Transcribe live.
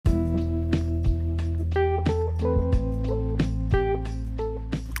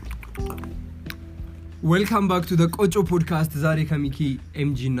Welcome back to the Kocho podcast. ዛሬ ከሚኪ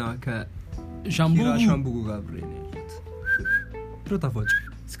ኤምጂ እና ከሻምቡጉ ጋር ብሬን ያሉት ፕሮታፎች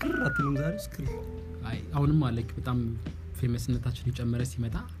ስክር አትሉም ዛሬ ስክር አይ አሁንም ማለት በጣም ፌመስነታችን እየጨመረ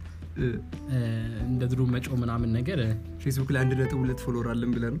ሲመጣ እንደ ድሮ መጮህ ምናምን ነገር ፌስቡክ ላይ 1.2 ፎሎወር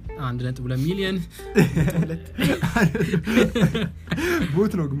አለን ብለን 1.2 ሚሊዮን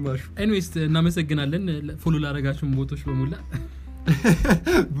ቦት ነው ግማሹ ኤኒዌይስ እናመሰግናለን ፎሎ ላደረጋችሁን ቦቶች በሙላ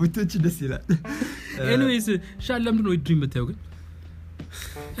ቦቶች ደስ ይላል ኤኒዌይስ ሻለም ነው ድሪም የምታየው ግን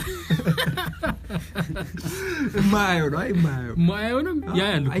ማየውንም ያ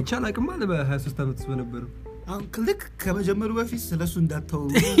ያለው አይቻላቅም ማለት በ23 አመት በነበረው ልክ ከመጀመሩ በፊት ስለሱ እንዳታው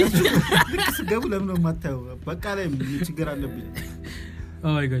ልክ ስገቡ ለምን ነው ማታው በቃ ላይ ችግር አለብኝ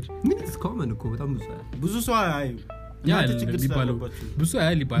ኦ ማይ ጋድ ምን እስካመን እኮ በጣም ብዙ ሰው አይ ያ ሊባለው ብዙ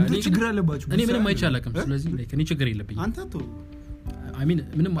አይ ሊባለው ችግር አለባችሁ እኔ ምንም አይቻላቅም ስለዚህ ላይክ እኔ ችግር የለብኝ አንተ ቶ አይ ሚን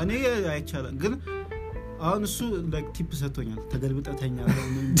ምንም እኔ አይቻላም ግን አሁን እሱ ላይክ ቲፕ ሰጥቶኛል ተገልብጠተኛ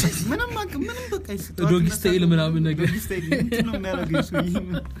ምንም በቃ ዶግ ስታይል ምናምን ነገር ስታይል ነው የሚያደርገው እሱ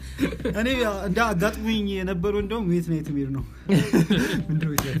እኔ እንደ አጋጥሞኝ የነበረው እንደውም ዌት ናይት ሜር ነው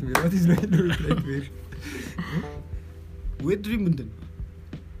ምንድነው ዌት ናይት ሜር what is ዌት ናይት ሜር ዌት ድሪም ምንድነው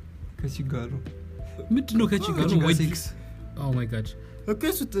ከሲጋሩ ምንድነው ከሲጋሩ ነው ዌት ኦ ማይ ጋድ ኦኬ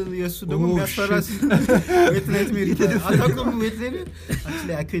እሱ ደግሞ የሚያስፈራስ ዌት ናይት ሜር አታውቅም ዌት ናይት ሜር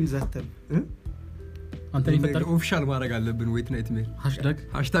actually I can't that አንተ ይፈጠር ኦፊሻል ማድረግ አለብን ዌት ናይት ሜር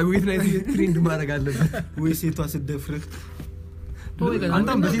ሃሽታግ ዌት ናይት ሜር ትሬንድ ማድረግ አለብን ወይ ሴቷ ስደፍርህ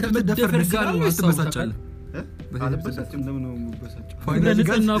አንተም በሴት ተደፈር ጋር አስተበሳጫለህ አለበሳጭም ለምን ነው የምበሳጭው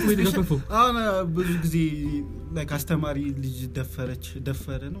ለነጽና እኮ ይደገፈው ብዙ ጊዜ ላይክ አስተማሪ ልጅ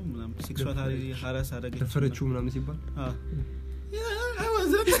ደፈረ ነው ምናምን ሴክሹዋል ሃራስ አደረገች ደፈረችው ምናምን ሲባል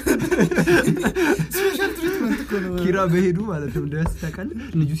ስፔሻል ትሪትመንት እኮ ነው ኪራ በሄዱ ማለት ነው ደስ ታውቃል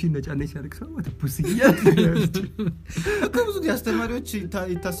ልጁ ሲነጫነጭ ሲያለቅስ ነው ወጥፑስያ እኮ ብዙ አስተማሪዎች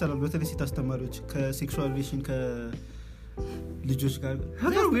ይታሰራሉ በተለይ ሴት አስተማሪዎች ከሴክሹዋል ሪሌሽን ከልጆች ጋር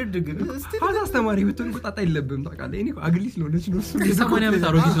ሀገር ዌርድ ግን አስተማሪ ብትሆን ቁጣጣ የለብም ታውቃለህ እኔ አግሊስ ነው ለዚህ ነው 80 ዓመት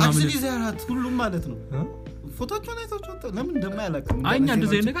አሮጊት ምናምን አክቹሊ ዛራት ሁሉም ማለት ነው ፎቶቹን አይታችሁ ለምን እንደማያላቅም አይኛ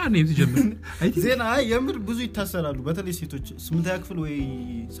እንደዚህ ነገር ነው ሲጀምር ዜና የምር ብዙ ይታሰራሉ በተለይ ሴቶች 8ኛ ክፍል ወይ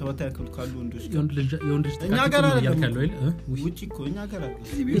 7ኛ ክፍል ካሉ ወንዶች የወንድ ልጅ እኛ ጋር ያልካለው አይደል ውጪ እኮ እኛ ጋር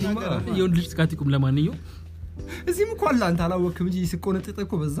የወንድ ልጅ ጥቃት ለማንኛው እዚህም እኮ አለ አንተ አላወቅም እንጂ ሲቆነጥጥ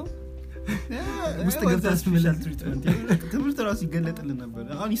እኮ በዛው ውስጥ ገብታ ስፔሻል ትሪትመንት ትምህርት ራሱ ይገለጥልን ነበር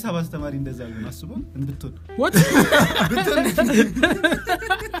አሁን ሂሳብ አስተማሪ እንደዛ ነው አስበው እንድትወድ what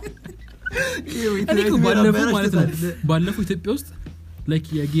ባለፈው ኢትዮጵያ ውስጥ ላይክ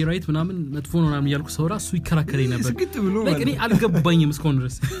የጌ ራይት ምናምን መጥፎ ነው ምናምን ያልኩ ሰው ራሱ ይከራከረኝ ነበር ላይክ እኔ አልገባኝም እስካሁን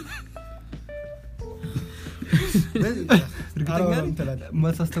ድረስ እርግጠኛ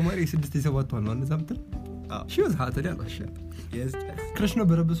ማስተማሪ የ6 የ7 ነው አንዛምት she was hot at all yes ክራሽ ነው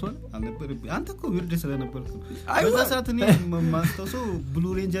በረብሷል አልነበረም አንተ እኮ ዊርድ ስለነበርኩ በዛ ሰዓት እኔ ማስተውሶ ብሉ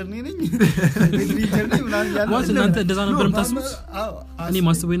ሬንጀር ነኝ ሬንጀር ነኝ ምናምን ያለው ዋስ እናንተ እንደዛ ነበር የምታስቡት እኔ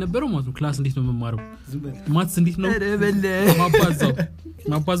ማስበው የነበረው ማለት ነው ክላስ እንዴት ነው መማረው ማትስ እንዴት ነው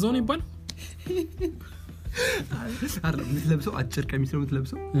ማባዛው ነው ይባል አይደለም የምትለብሰው አጭር ቀሚስ ነው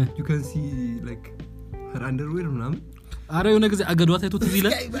የምትለብሰው you can see like her underwear ምናምን አረ የሆነ ጊዜ አገዷ ታይቶት እዚህ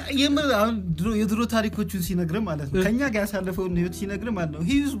ላይ የምራውን የድሮ ታሪኮቹን ሲነግረን ማለት ነው ከኛ ጋር ያሳለፈው ነው ሲነግረን ማለት ነው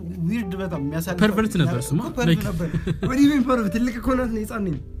he is weird በጣም የሚያሳልፈው ፐርቨርት ነበር እሱማ ፐርቨርት ነበር ወዲህ ምን ፐርቨርት ትልቅ ኮናት ነው ህፃን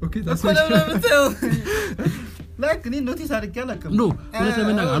ነኝ ኦኬ ታስ ላይክ እኔ ኖቲስ አድርጌ አላውቅም ኖ እውነት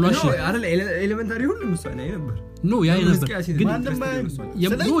ለመናገር አሏሽ አይደል ኤሌመንታሪ ሁሉ ምሳሌ ነበር ኖ ያ ነበር ግን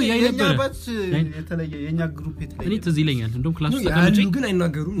የምሮ ያ ነበር የተለየ የኛ ግሩፕ የተለየ እኔ ትዝ ይለኛል እንደውም ክላስ ውስጥ ተቀምጬ ግን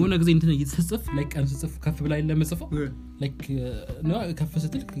አይናገሩም የሆነ ጊዜ እንትን እየተሰጽፍ ላይክ ቀን ተጽፍ ከፍ ብላይ ለመጽፈው ላይክ ነው ከፍ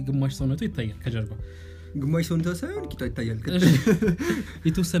ስትል ግማሽ ሰውነቱ ይታያል ከጀርባ ግማሽ ሰውነቱ ሳይሆን ቂጣ ይታያል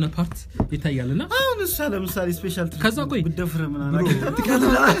የተወሰነ ፓርት ይታያልና አሁን እሷ ለምሳሌ ስፔሻል ከዛ ቆይ ብደፍረ ምናምን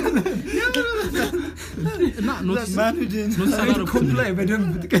እና ኖቲስ ላይ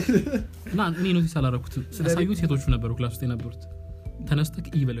በደንብ እና እኔ ኖቲስ አላረኩትም ሳዩ ሴቶቹ ነበሩ ክላስ ውስጥ የነበሩት ተነስተክ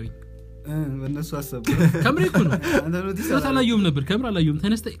ይበለውኝ እነሱ አሰብ ከምሬ እኮ ነው አንተ ኖቲስ አላየሁም ነበር ከምራ አላየሁም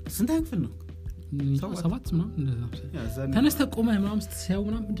ተነስተ ስንት ክፍል ነው 7 ምናምን እንደዛ ተነስተ ቆመህ ምናምን ስትሰያው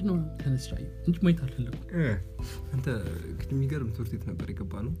ምናምን ምንድነው ተነስቻይ እንጂ ማይት አልፈልኩም አንተ ግን የሚገርም ትምህርት ቤት ነበር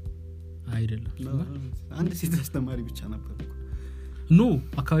የገባ ነው አይደለም አንድ ሴት አስተማሪ ብቻ ነበር ኖ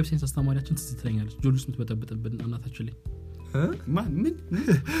አካባቢ ሳይንስ አስተማሪያችን ትዝ ትለኛለች ጆሉስ ምትበጠበጥብን እናታችን ላይ ማን ምን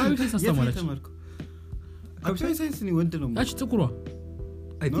አካባቢ ሳይንስ አስተማሪያችን አካባቢ ሳይንስ ነው ወንድ ነው ያቺ ጥቁሯ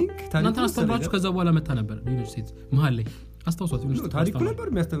አይ ቲንክ ታናንተ አስተማራችሁ ከዛ በኋላ መጣ ነበር ሌሎች ሴት መሃል ላይ አስተዋውሷት ታሪኩ ነበር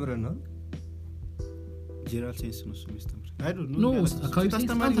የሚያስተምረና ጄራል ሳይንስ ነው እሱ የሚያስተምር አይ ዶንት ኖ ኖ አካባቢ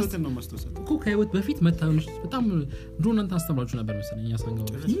አስተማሪ ነው ማስተውሰት እኮ ከህይወት በፊት መታወሽ በጣም ድሮ እናንተ አስተምራችሁ ነበር መሰለኝ እኛ ሳንጋው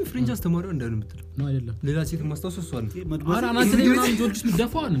ይሄ ፍሬንች አስተማሪው እንደሆነ የምትለው ነው አይደለም ሌላ ሴት ማስተውሰስ እሷ ነው አራ እናንተ ላይ ምናምን ጆርጅስ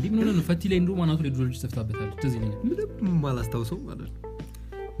ምትደፋዋል እንዴ ምን ሆነ ነው ፈቲ ላይ እንደው ማናቱ ላይ ጆርጅስ ተፍታበታል እንደዚህ ነው ምንም ማላስተውሰው ማለት ነው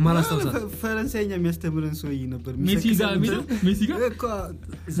ማላስተውሳት ፈረንሳይኛ የሚያስተምረን ሰውዬ ነበር ሜሲ ጋር እኮ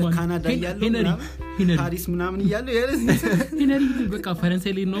ካናዳ ያለው ፓሪስ ምናምን እያለው ሄነሪ በቃ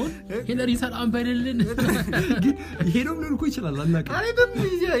ፈረንሳይ ላይ ነው ሄነሪ ሰላም ባይደልን ግን ይሄ ነው ምን ልኮ ይችላል አናውቅም አይደለም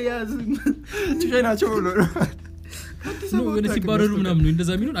ያዝ ጭናቸው ነው ነው ወደ ሲባረሩ ምናምን ነው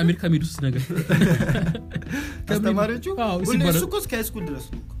እንደዛ የሚሉን አሜሪካ ሜዱስ ነገር አስተማሪዎቹ ሁሉ እሱ እኮ እስከ ሃይስኩል ድረስ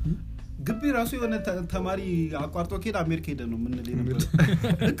ነው ግቢ ራሱ የሆነ ተማሪ አቋርጦ ከሄደ አሜሪካ ሄደ ነው ምን ለይ ነበር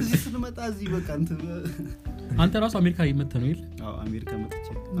እዚህ ስንመጣ እዚህ በቃ አንተ ራሱ አሜሪካ ይመጣ ነው ይል አዎ አሜሪካ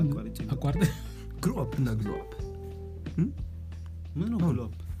መጥቼ አቋርጥ ግሮ አፕ እና ግሎ አፕ ምን ነው ግሎ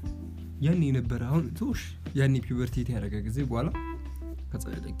አፕ ያኔ ነበር አሁን ቶሽ ያኔ ፒዩበርቲ ያደረገ ጊዜ በኋላ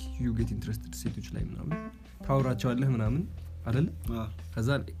ከጸለቅ ዩ ጌት ኢንትረስትድ ሴቶች ላይ ምናምን ታውራቸዋለህ ምናምን አይደል ከዛ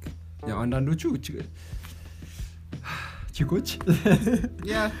ላይክ ያው አንዳንዶቹ ቺኮች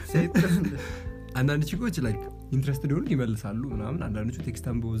ያ ሴት አንዳንድ ቺኮች ላይክ ኢንትረስትድ ሆነው ይመልሳሉ ምናምን አንዳንዶቹ ቴክስት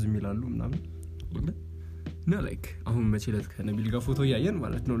አንብበው ይላሉ ምናምን እና ላይክ አሁን መቼለት ከነቢል ጋር ፎቶ ያየን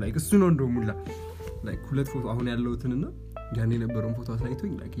ማለት ነው ላይክ እሱ ነው እንደሙላ ላይክ ሁለት ፎቶ አሁን ያለውትንና ያኔ የነበረውን ፎቶ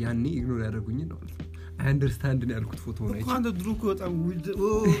አሳይቶኝ ላይክ ያኔ ኢግኖር ያደረጉኝ ነው ማለት ነው አይ አንደርስታንድ ነው ያልኩት ፎቶ ነው እንኳን ድሩ እኮ በጣም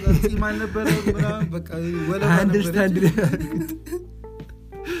ፂማን ነበር ምናምን በቃ ወላ አንደርስታንድ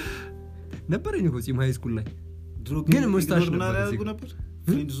ነበረኝ እኮ ፂም ሃይ ስኩል ላይ ግን ሙስታሽ ነበር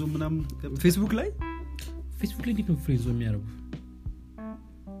ፍሬንድ ዞን ምናምን ፌስቡክ ላይ እንዴት ነው ፍሬንድ ዞን የሚያደርጉ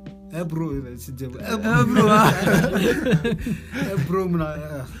ብሮ ሲጀምር ብሮ ምና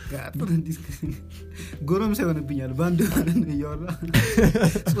ጎረም ሳይሆንብኛል ባንድ ማለት ነው እያወራ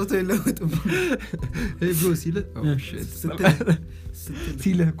ጾታ የለውጥም ብሮ ሲለ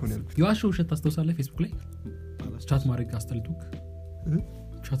ሲለ እኮ ነው ያልኩት የዋሸው ውሸት ታስተውሳለህ ፌስቡክ ላይ ቻት ማድረግ አስተልቱክ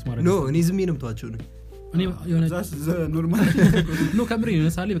ቻት ማድረግ ኖ እኔ ዝም ነው የምተዋቸው ነው እኔ የሆነ ኖርማል ኖ ከምሬ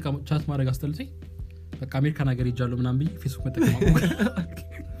ነው ሳሌ በቃ ቻት ማድረግ አስተልቱኝ በቃ አሜሪካን ሀገር ይጃለው ምናምን ብዬ ፌስቡክ መጠቀም አቆምኩ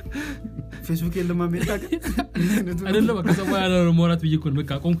ፌስቡክ የለም አሜሪካ ግን አይደለም በቃ ሰው ያለው ሞራት ብዬ እኮ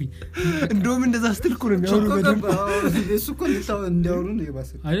በቃ ቆንኩኝ እንደውም እንደዛ ስትልኩ ነው የሚያወሩ በደንብ እሱ እኮ እንዲያወሩ ነው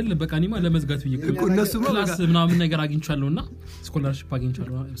የባሰ አይደለም በቃ እኔማ ለመዝጋት ብዬ እኮ እነሱ ክላስ ምናምን ነገር አግኝቻለሁና ስኮላርሺፕ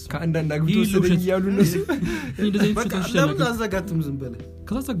አግኝቻለሁ ከአንዳንድ አግብቶ ወሰደኝ እያሉ እነሱ እንደዚህ በቃ ለምን አዘጋትም ዝም ብለህ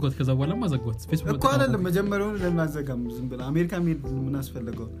ከዛ በኋላማ አዘጋት ፌስቡክ እኮ አይደለም መጀመሪያውን ለምን አዘጋም ዝም ብለህ አሜሪካ ሜድ ምን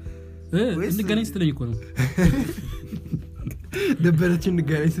አስፈልገው እንገናኝ ስትለኝ እኮ ነው ደበረችን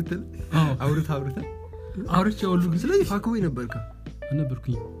እንገናኝ ስትል አውርታ ያወሉ ግን ስለዚህ ፋክዌ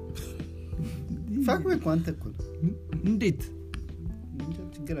ነበርኩኝ ፋክዌ እኮ አንተ እኮ እንዴት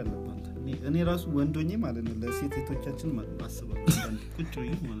ችግር አለበት እኔ ራሱ ወንዶኜ ማለት ነው ለሴቶቻችን ማለት ነው አስባለሁ ቁጭ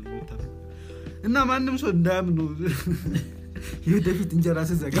ይይ ማለት ነው እና ማንንም ሰው እንዳያምኑ የደፊት እንጀራ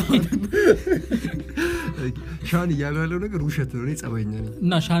ሲዘጋ ሻን ያለው ነገር ውሸት ነው እኔ ጸባይኛ ነኝ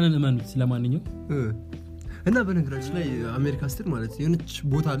እና ሻንን እመኑት ለማንኛውም እና በነገራችን ላይ አሜሪካ ስትል ማለት የሆነች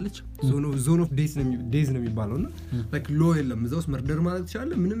ቦታ አለች ዞን ኦፍ ዴዝ ነው የሚባለውና ላይክ ሎ የለም እዛ ውስጥ መርደር ማለት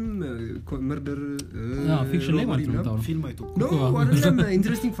ይችላል ምንም መርደር ፊክሽን ላይ ማለት ነው ፊልም አይቶ ኖ አይደለም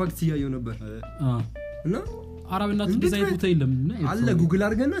ኢንትረስቲንግ ፋክትስ ያየው ነበር እና አረብና ዲዛይን ቦታ የለም አለ ጉግል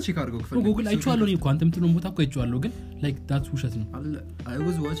አድርገና ቼክ አድርገው ከፈለክ ጉግል አይቻለሁ ነው እንኳን እንትም ቦታ እኮ አይቻለሁ ግን ላይክ ዳት ውሸት ነው አለ አይ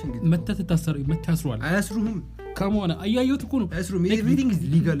ዋዝ ዋቺንግ መታስሯል አያስሩህም ከመሆነ አያየሁት እኮ ነው አያስሩህም ኤቭሪቲንግ ኢዝ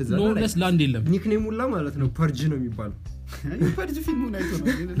ሊጋል እዛ ኖ ለስ ላንድ የለም ኒክኔም ሁላ ማለት ነው ፐርጅ ነው የሚባለው ፐርጅ ፊልም ነው አይቶ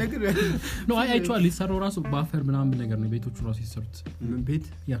ነው ነገር ነው አይቻለሁ ይሰራው ራሱ ባፈር ምናምን ነገር ነው ቤቶቹ ራሱ ይሰሩት ምን ቤት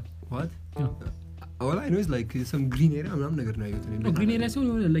ያ what all I know is like some green area ምናምን ነገር ነው ያየሁት ነው ግሪን ኤሪያ ሲሆን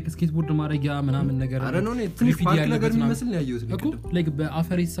የሆነ ላይክ ስኬትቦርድ ማረጊያ ምናምን ነገር አረ ነው ትንሽ ፓርክ ነገር የሚመስል ነው ያየሁት እኮ ላይክ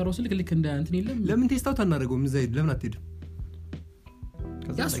በአፈር ይሰራው ስልክ ልክ እንደ እንትን የለም ለምን ቴስታው ታናረገውም እዛ ሄድ ለምን አትሄድም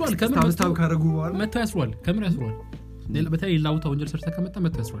ያስሯል ከምር ታስታው ካረጉ በኋላ መታ ያስሯል ከምር ያስሯል በተለይ ላውታ ወንጀል ሰርታ ከመጣ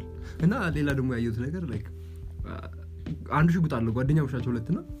መታ ያስሯል እና ሌላ ደግሞ ያየሁት ነገር ላይክ አንዱ ሽጉጥ አለው ጓደኛው ሻቸው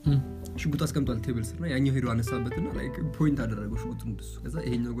ሁለትና ሽጉጥ አስቀምጧል ቴብል ስር ነው ያኛው ሄዶ አነሳበትና ላይክ ፖይንት አደረገው ሽጉጡን እንደሱ ከዛ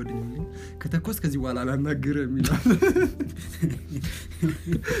ይሄኛው ጓደኛው ላይ ከተኮስ ከዚህ በኋላ አላናግርም ይላል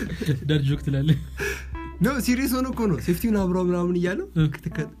ዳርጆክ ትላለህ ነው ሲሪየስ ሆኖ እኮ ነው ሴፍቲውን አብራው ምናምን እያለው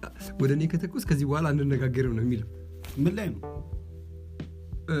ወደኔ ከተኮስ ከዚህ በኋላ አንነጋገርም ነው የሚለው ምን ላይ ነው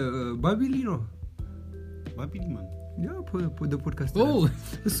ባቢሊ ነው ባቢሊ ማን ያ ፖድካስት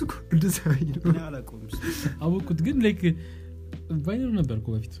እሱ እኮ እንደዛ ነው እኔ አላውቀውም አውቁት ግን ላይክ ቫይነር ነበርኩ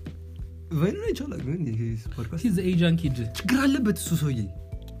በፊት ቫይነር ይቻላል ግን ይሄ ፖድካስት ሂዝ ኤጃን ኪድ ችግር አለበት እሱ ሰውዬ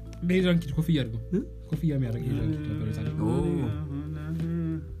ኤጃን ኪድ ኮፍያ አድርገው ኮፍያ የሚያደርግ ኤጃን ኪድ ነበር ታዲያ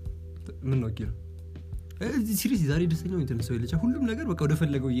ምን ነው ኪራ ሲሪየስ ዛሬ ደስተኛው እንትን ሰው ይለቻ ሁሉም ነገር በቃ ወደ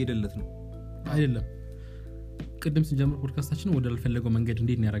ፈለገው እየሄደለት ነው አይደለም ቅድም ስንጀምር ፖድካስታችንን ወደ አልፈለገው መንገድ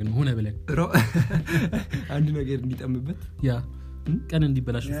እንዴት ነው ያደረግነው ሆነ ብለን አንድ ነገር እንዲጠምበት ያ ቀን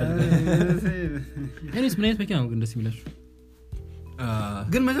እንዲበላሽ ፈልጋለሁ እኔስ ምን አይነት መኪና ነው ግን ደስ የሚላችሁ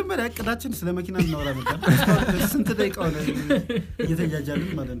ግን መጀመሪያ እቅዳችን ስለ መኪና እናወራ ነበር ስንት ደቂቃ ሆነ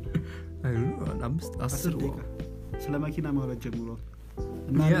እየተጃጃልን ማለት ነው አይ ነው 5-10 ደቂቃ ስለ መኪና ማውራት ጀምሮ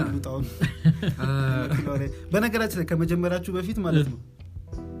እና ልጣውን በነገራችን ላይ ከመጀመራችሁ በፊት ማለት ነው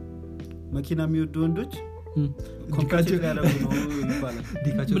መኪና የሚወዱ ወንዶች ኮምፓቲብል ያደረጉ ነው ይባላል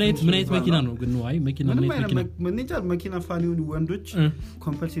ምን አይነት መኪና ነው ግን ነው አይ መኪና ምን አይነት መኪና ምን ይቻል መኪና ፋኒውን ወንዶች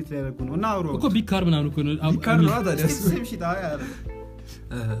ኮምፐልሴት ያደረጉ ነው እና አውሮ እኮ ቢካር ምናምን እኮ ነው ቢካር ነው ታዲያ ሴም ሺት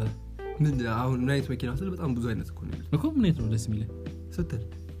ምን አሁን ምን አይነት መኪና ስለ በጣም ብዙ አይነት እኮ ነው እኮ ምን አይነት ነው ደስ የሚለኝ ስትል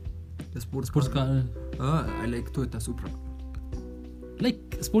ስፖርት ካር አይ ላይክ ቶዮታ ሱፕራ ላይክ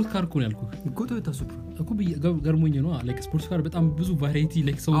ስፖርት ካር እኮ ነው ያልኩህ እኮ ቶዮታ ሱፕራ እኮ ገርሞኝ ነው ላይክ ስፖርት ካር በጣም ብዙ ቫሪቲ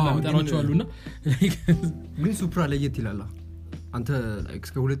ላይክ ሰው ጋር መጣራቸው አሉና ግን ሱፕራ ለየት ይላል አንተ ላይክ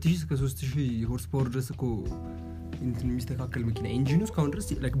እስከ 2000 እስከ 3000 ሆርስ ፓወር ድረስ እኮ እንትን የሚስተካከል መኪና ኢንጂኑ እስካሁን ድረስ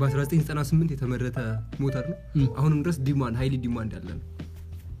ላይክ በ1998 የተመረተ ሞተር ነው አሁንም ድረስ ዲማንድ ሃይሊ ዲማንድ ያለ ነው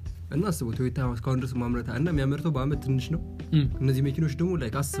እና አስበው ቶዮታ እስካሁን ድረስ ማምረታ እና የሚያመርተው በአመት ትንሽ ነው እነዚህ መኪኖች ደግሞ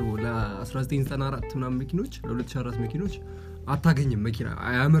ላይክ አስበው ለ1994 ምናምን መኪኖች ለ2004 መኪኖች አታገኝም መኪና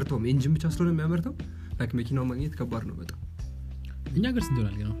አያመርተውም ኢንጂን ብቻ ስለሆነ የሚያመርተው ላይክ መኪናው ማግኘት ከባድ ነው በጣም እኛ ጋር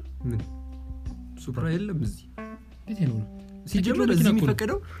ስንቶናል ግን ምን ሱፕራ የለም እዚህ እንዴት ነው ሲጀመር እዚህ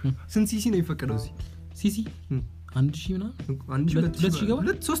የሚፈቀደው ስንት ሲሲ ነው የሚፈቀደው እዚህ ሲሲ 1000 ምናምን 2000 ይገባል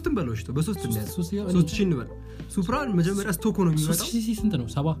 3 በለው እሺ በ3 ነው 3000 እንበል ሱፕራ መጀመሪያ ስቶክ ነው የሚመጣው ሲሲ ስንት ነው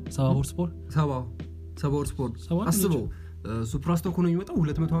 70 ሆርስ ፓወር 70 ሆርስ ፓወር አስበው ሱፕራ ስቶክ ነው የሚመጣው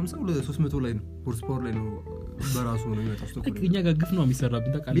 250 300 ላይ ነው ሆርስ ፓወር ላይ ነው በራሱ ነው የሚመጣው ስቶክ ነው እኛ ጋር ግፍ ነው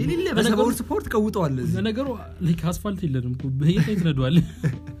የሚሰራብን ታውቃለህ ሌላ በ70 ሆርስ ፓወር ቀውጠዋል እዚህ ነገሩ ላይክ አስፋልት የለንም በየት ይትነዷል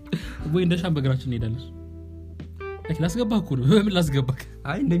ወይ እንደሻም በእግራችን እንሄዳለን ላይክ ላስገባህ እኮ ነው በምን ላስገባህ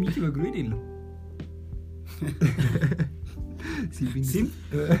አይ እንደሚኪ በእግሩ ሄድ የለም ሲም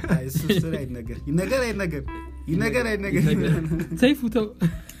አይ ሱስር ይነገር ሰይፉ ተው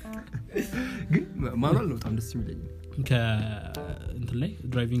ግን ማኑዋል ነው በጣም ደስ የሚለኝ ከእንትን ላይ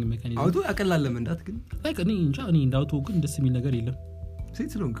ድራይቪንግ ሜካኒዝም አውቶ ያቀላል ለመንዳት ግን ላይክ እኔ እንጃ እኔ እንዳውቶ ግን ደስ የሚል ነገር የለም ሴት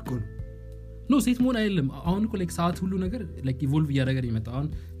ስለሆንክ እኮ ነው ኖ ሴት መሆን አይደለም አሁን እኮ ላይክ ሰዓት ሁሉ ነገር ላይክ ኢቮልቭ እያደረገ ነው የመጣው አሁን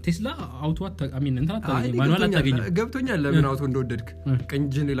ቴስላ አውቶ አታቃሚን እንትን አታገኝ ማኑዋል አታገኝ ገብቶኛል ለምን አውቶ እንደወደድክ ቀኝ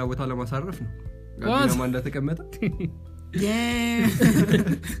እጅን ሌላ ቦታ ለማሳረፍ ነው ጋቢና ማን እንደተቀመጠ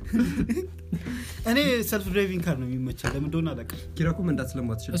እኔ ሰልፍ ድራይቪንግ ካር ነው የሚመቸው ለምን እንደሆነ አላውቅም ኪራኩ መንዳት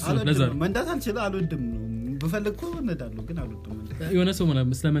ስለማትችል መንዳት አልችልም አልወድም ነው በፈልግ እኮ እነዳለሁ ግን አልወድም የሆነ ሰው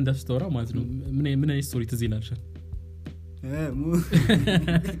ማለት ስለመንዳት ስተወራ ማለት ነው ምን አይነት ስቶሪ ትዝ ይላልሻል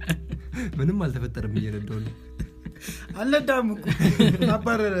ምንም አልተፈጠረም እየነዳው ነው አልነዳም እኮ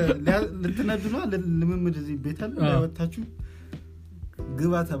አባረ ልትነዱ ነው ልምምድ እዚህ ቤት አለ ያወጣችሁ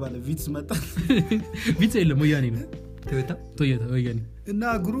ግባ ተባለ ቪትስ መጣ ቪትስ የለም ወያኔ ነው ቶዮታ ወያኔ እና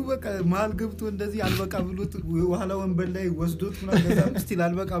ግሩ በቃ መሀል ገብቶ እንደዚህ አልበቃ ብሎት ኋላ ወንበር ላይ ወስዶት ምናምን ለዛም ስቲል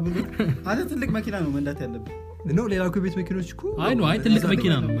አልበቃ ብሎት አንተ ትልቅ መኪና ነው መንዳት ያለብህ ነው ሌላው ከቤት መኪኖች እኮ አይ ነው አይ ትልቅ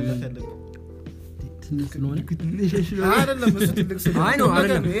መኪና ነው መንዳት ያለብህ ትንሽ ነው አይደለም እሱ ትልቅ ስለሆነ አይ ነው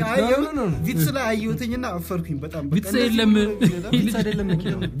አይደለም ቪትስ ላይ አየሁትኝና አፈርኩኝ በጣም በቃ ቪትስ የለም ቪትስ አይደለም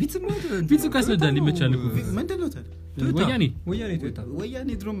መኪና ቪትስ ካስነዳል ይመቻል እኮ ምንድነው ታዲያ ወያኔ ቶዮታ ወያኔ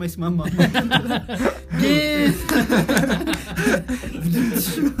ድሮም አይስማማ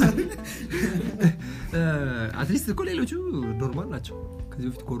አትሊስት እኮ ሌሎቹ ኖርማል ናቸው ከዚህ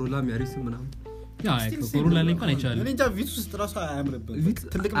በፊት ኮሮላ ሚያሪስ ምናምን ያ ኮሮላ ላይ እንኳን አይቻልም እኔ እንጃ ቪትስ ውስጥ ራሱ አያምርብህም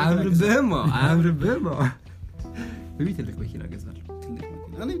ትልቅ አያምርብህም በቤት ትልቅ መኪና ገዛለሁ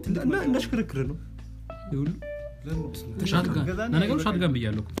እኔ ትልቅ እንደሽክርክር ነው ይሁሉ ሻትጋን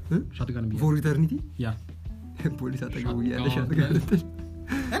ብያለሁ ሻትጋን ብያለሁ ፎር ኢተርኒቲ ያ ፖሊስ አጠገቡ ያለ ሻትጋን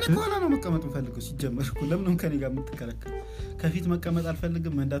እኔ ኮላ ነው መቀመጥ ፈልገው ሲጀመር እኮ ለምን ከኔ ጋር የምትከራከር ከፊት መቀመጥ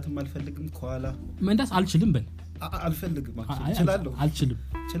አልፈልግም መንዳትም አልፈልግም ከኋላ መንዳት አልችልም በል አልፈልግም እችላለሁ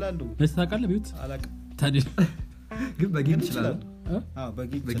እችላለሁ ለስተካከለ ቢዩት አላውቅም ታዲያ ግን በጌም ይችላል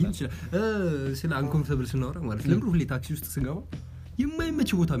በጌም ይችላል ስለ አንኮምፎርታብል ስናወራ ማለት ለምን ሁሌ ታክሲ ውስጥ ስንገባ የማይመች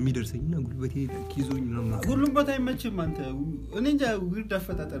ቦታ የሚደርሰኝና ጉልበቴ ኪዞኝ ምናምን ሁሉም ቦታ አይመችም አንተ እኔ እንጃ ዊርድ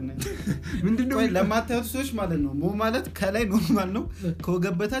አፈጣጠር ነኝ ምንድነው ለማታዩት ሰዎች ማለት ነው ሞ ማለት ከላይ ኖርማል ነው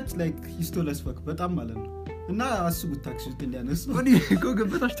ከወገበታች ላይክ ሂስቶለስፈክ በጣም ማለት ነው እና አስቡት ታክሲ ውስጥ እንዲያነሱ እኔ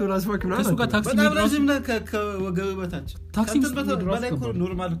ከወገበታች ተራስፈክ ነው ከሱ ጋር ታክሲ በጣም ረጅም ነው ከወገበታች ታክሲ ውስጥ በላይ እኮ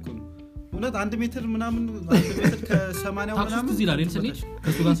ኖርማል እኮ ነው እውነት 1 ሜትር ምናምን 1 ሜትር ከ80 ምናምን እዚህ ላይ ስንሄድ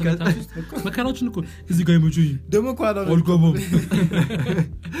ከሱ ጋር ስለታውስ መከራችን እኮ እዚህ ጋር ይመጩኝ ደሞ እኮ አልቆሞ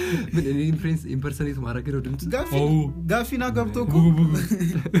ምን ኢምፐርሰኔት ማድረግ ነው ድምጽ ጋፊና ገብቶ እኮ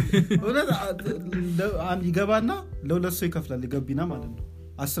እውነት አንድ ይገባና ለሁለት ሰው ይከፍላል ገቢና ማለት ነው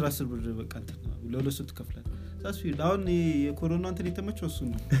 10 ብር በቃ እንትን ለሁለት ሰው ትከፍላል ታስፊር አሁን የኮሮና እንትን የተመቸው እሱ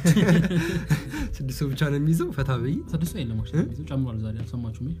ነው 6 ሰው ብቻ ነው የሚይዘው ፈታ በይ 6 ሰው የለም ማክሲመም የሚይዘው ጨምሯል ዛሬ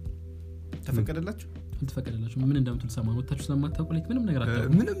አልሰማችሁም ተፈቀደላችሁ አልተፈቀደላችሁ ምን እንደምትል ሰማን ወጣችሁ ስለማታውቁ ላይ ምንም ነገር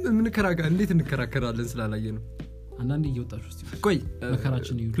አታውቁ ምንም ከራጋ እንዴት እንከራከራለን ስላላየ ነው አንዳንዴ እየወጣችሁ እስቲ ቆይ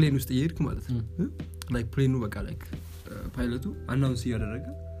መከራችን ይሁን ፕሌን ውስጥ እየሄድክ ማለት ነው ላይክ ፕሌኑ በቃ ላይክ ፓይለቱ አናውንስ ያደረገ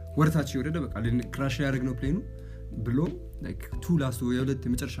ወርታች ይወረደ በቃ ክራሽ ያደርግ ነው ፕሌኑ ብሎ ላይክ ቱ ላስት ወይ ሁለት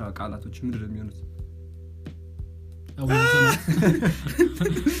የመጨረሻ ቃላቶች ምንድነው የሚሆኑት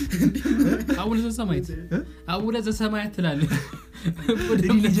አውለ ዘሰማያት ትላለህ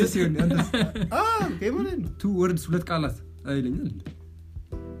ሪሊጂየስ ይሆን ያንተስ ከምን ነው ቱ ወርድስ ሁለት ቃላት አይለኛል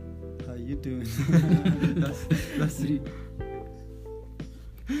አይደ ላስሪ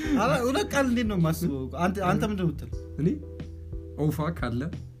ሁለት ቃል እንዴት ነው ማስበው አንተ ምንድነው የምትል እኔ ኦፋክ አለ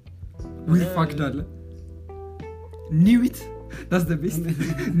ዊ ፋክድ አለ knew it that's the best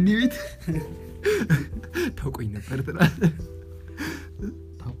knew it ታውቆኝ ነበር ትላለህ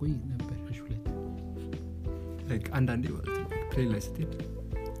ታውቆኝ ነበር ሁለት like አንዳንዴ ማለት ነው ፕሌን ላይ ስትሄድ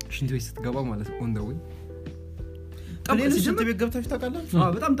ሽንት ቤት ስትገባ ማለት on the way ፕሌን ሽንት ቤት ገብታችሁ ታውቃላችሁ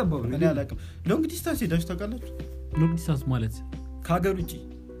በጣም ጠባብ ነው እኔ አላውቅም ሎንግ ዲስታንስ ሄዳችሁ ታውቃላችሁ ሎንግ ዲስታንስ ማለት ከሀገር ውጪ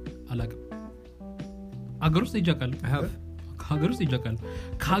አላውቅም ሀገር ውስጥ ይጃቃል ሀገር ውስጥ ይጃቃል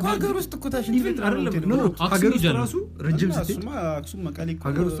ከሀገር ውስጥ እኮ ታሽን ኢቨን አይደለም ኖ ሀገር ውስጥ ራሱ ረጅም ስትሄድ አክሱም መቀሌ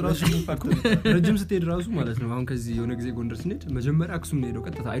ሀገር ውስጥ ራሱ ረጅም ስትሄድ ራሱ ማለት ነው አሁን ከዚህ የሆነ ጊዜ ጎንደር ስንሄድ መጀመሪያ አክሱም ነው ሄደው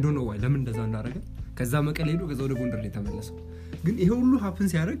ቀጥታ አይ ዶንት ኖ ዋይ ለምን እንደዛ እንዳደረገ ከዛ መቀሌ ሄዶ ከዛ ወደ ጎንደር ነው ተመለሰው ግን ይሄ ሁሉ ሀፕን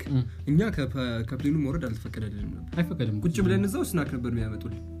ሲያደርግ እኛ ከፕሌኑ መውረድ አልተፈቀደልንም ነበር አይፈቀድም ቁጭ ብለን እዛው ስናክ ነበር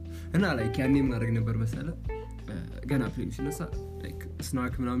የሚያመጡልን እና ላይክ ያኔ ምን አደረግ ነበር መሰለ ገና ፕሌኑ ሲነሳ ላይክ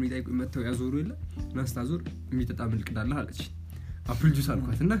ስናክ ምናምን ይጠይቁ መተው ያዞሩ የለ እና ስታዞር የሚጠጣ ምልክዳለህ አለች አፕል ጁስ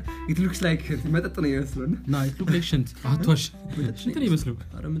አልኳትና it looks like መጠጥ ነው ይመስላል ና it looks like ሽንት አቷሽ ሽንት ነው ይመስላል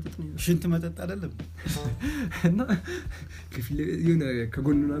አረ መጠጥ ነው ሽንት መጠጥ አይደለም እና ከፊል የሆነ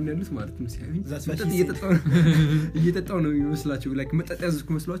ከጎን ምናምን ያሉት ማለት ነው ሲያዩኝ መጠጥ እየጠጣው ነው የሚመስላቸው ላይክ መጠጥ ያዝኩ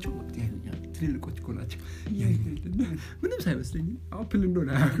መስሏቸው ትልልቆች እኮ ናቸው ምንም ሳይመስለኝ አፕል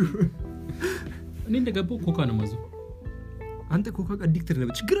እንደሆነ አያውቁ እኔ እንደገባው ኮካ ነው ማዘው አንተ ኮካ አዲክትድ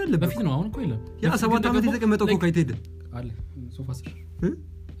ነበር ችግር አለ በፊት ነው አሁን እኮ የለም ያ 7 አመት የተቀመጠው ኮካ ይተደ አለ ሶፋ ስር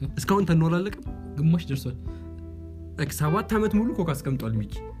እስካሁን ተንወላለቀም ግማሽ ደርሷል like 7 አመት ሙሉ ኮካ አስቀምጧል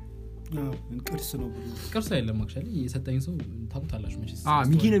ሚኪ ቅርስ ነው ብሎ ቅርስ አይደለም አክቹአሊ የሰጠኝ ሰው ታውቁታላችሁ መቼስ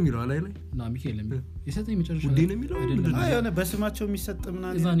ሚኪ ነው የሚለው ላይ ና ሚኪ የለም የሰጠኝ መጨረሻ ውዴ ነው የሚለው አይደለም የሆነ በስማቸው የሚሰጥ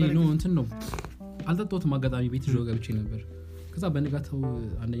ምናምን እዛኔ ነው እንትን ነው አልጠጣሁትም አጋጣሚ ቤት ይዞ ገብቼ ነበር ከዛ በንጋታው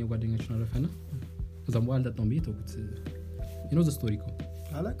አንደኛው ጓደኛችን አረፈና ከዛም በኋላ አልጠጣሁም ብዬ ተውኩት you know the story እኮ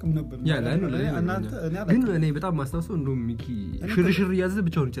አላውቅም ነበር ያ ላይ ነው እናንተ እኔ ግን እኔ በጣም ማስታወሰው እንደውም ሚኪ ሽርሽር ያዘ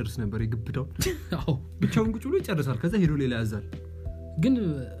ብቻውን ይጨርስ ነበር ይግብታው አዎ ብቻውን ቁጭ ብሎ ይጨርሳል ከዛ ሄዶ ሌላ ያዛል ግን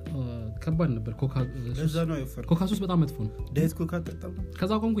ከባድ ነበር ኮካ እዛ ነው ያፈር ኮካ ሱስ በጣም መጥፎ ነው ዳይት ኮካ ተጣጣም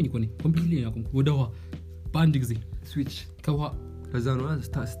ከዛ ቆምኩኝ እኮ ነው ኮምፕሊትሊ ያቆምኩ ወደ ውሃ በአንድ ጊዜ ስዊች ከውሃ ከዛ ነው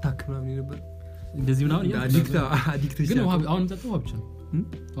ስታክ ምናምን ነበር እንደዚህ ምናምን አዲክት ግን ውሃ አሁን ተጣጣው ብቻ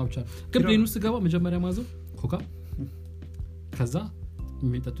ውሃ ብቻ ግን ፕሌን ውስጥ ገባ መጀመሪያ ማዘው ኮካ ከዛ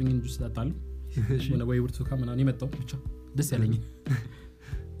የሚጠጡኝን ጁስ ተጣጣለሁ ወደ ወይ ብርቱካን ምናምን የመጣው ብቻ ደስ ያለኝ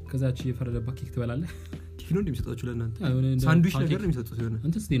ከዛች የፈረደባት ኬክ ትበላለህ ኬክ ነው እንደሚሰጣችሁ ለእናንተ ሳንድዊች ነገር ነው የሚሰጡት የሆነ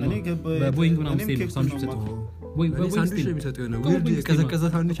እንትን ስቴል ነው በቦይንግ ምናምን ስቴል ነው ሳንድዊች ሰጠው ቦይንግ ሳንድዊች ነው የሚሰጠው የሆነ ውድ የቀዘቀዘ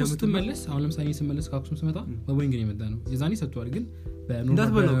ሳንድዊች ያመጡ መለስ አሁን ለምሳሌ ስመለስ ከአክሱም ስመጣ በቦይንግ ነው የመጣ ነው የዛኔ ሰጥቷል ግን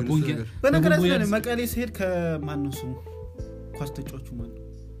በኖርማል ቦይንግ በነገራችን ላይ መቀሌ ሲሄድ ከማን ነው ስሙ ኳስ ተጫዋቹ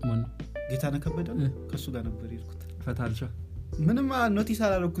ማን ጌታነህ ከበደ ከሱ ጋር ነበር የሄድኩት ፈታልቻ ምንም ኖቲስ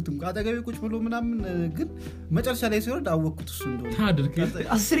አላረኩትም አጠገቤ ቁጭ ብሎ ምናምን ግን መጨረሻ ላይ ሲወርድ አወኩት እሱ እንደሆነ ታድርክ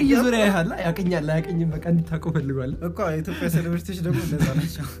 10 እየዞረ ያያል ያቀኛል ያቀኝም በቃ እንድታቆ ፈልጓል እኮ ኢትዮጵያ ሴሌብሪቲዎች ደግሞ እንደዛ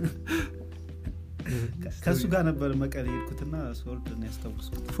ናቸው ከሱ ጋር ነበር መቀሌ ሄድኩትና ሶርድ ነው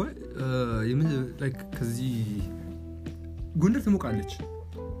ያስታውስኩት ላይክ ከዚህ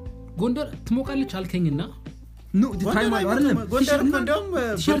ጎንደር ትሞቃለች አልከኝና ኖ ታይም አይደለም ጎንደር እንደውም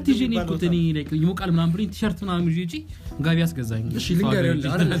ቲሸርት ይዤ ነው እኮ እኔ ላይክ ይሞቃል ምናምን ብሬ ቲሸርት ምናምን ይዤ ጋቢ አስገዛኝ እሺ ልንገር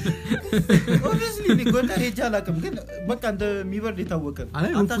አይደለም ኦብቪስሊ ጎንደር ሄጄ አላውቅም ግን በቃ እንደሚበርድ የታወቀ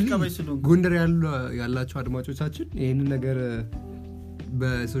አታስቀበይ ስለሆነ ጎንደር ያላችሁ አድማጮቻችን ይሄንን ነገር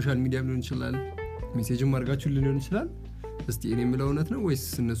በሶሻል ሚዲያ ሊሆን ይችላል ሜሴጅም አድርጋችሁ ሊሆን ይችላል እስቲ እኔ የምለው እውነት ነው ወይስ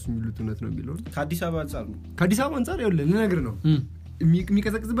እነሱ የሚሉት እውነት ነው ቢለው ከአዲስ አበባ አንፃር ነው ከአዲስ አበባ አንፃር ይኸውልህ ልነግር ነው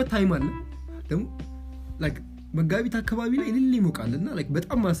የሚቀዘቅዝበት ታይም አለ ደግሞ ላይክ መጋቢት አካባቢ ላይ ሊል ይሞቃልና ላይክ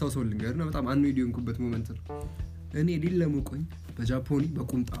በጣም ማሳውሰው ልንገርና በጣም አንኖ ይዲንኩበት ሞመንት ነው እኔ ሊል ለሞቆኝ በጃፖኒ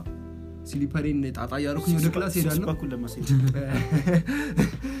በቁምጣ ሲሊፐሬን ጣጣ ያርኩኝ ወደ ክላስ ሄዳለሁ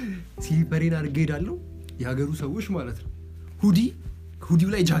ሲሊፐሬን አድርጌ ሄዳለሁ የሀገሩ ሰዎች ማለት ነው ሁዲው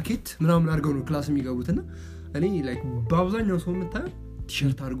ላይ ጃኬት ምናምን አድርገው ነው ክላስ የሚገቡትና እኔ ላይክ በአብዛኛው ሰው የምታየው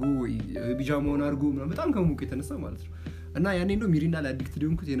ቲሸርት አድርጎ ወይ ቢጃማውን አድርጎ ምናምን በጣም ከሞቅ የተነሳ ማለት ነው እና ያኔ ነው ሚሪንዳ ላይ አዲክትድ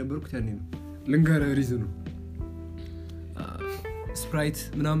ሆንኩት የነበርኩት ያኔ ነው ልንገር ሪዝኑ ስፕራይት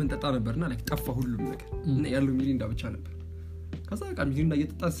ምናምን ጠጣ ነበርና ላይክ ጠፋ ሁሉም ነገር እና ያለው ሚሪንዳ ብቻ ነበር ከዛ በቃ ሚሪንዳ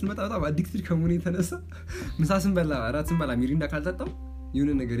እየጠጣ ስንመጣ በጣም አዲክትድ ከመሆኔ የተነሳ ምሳ ስንበላ እራት ስንበላ ሚሪንዳ ካልጠጣው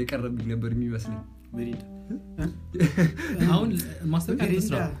የሆነ ነገር የቀረብኝ ነበር የሚመስለኝ ሚሪንዳ አሁን ማስተካከል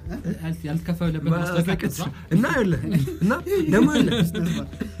ስራ ያልተከፈለበት ማስተካከል ስራ እና ደሞ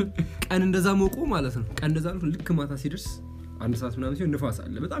ቀን እንደዛ ሞቆ ማለት ነው ቀን እንደዛ ልክ ማታ ሲደርስ አንድ ሰዓት ምናምን ሲሆን ንፋስ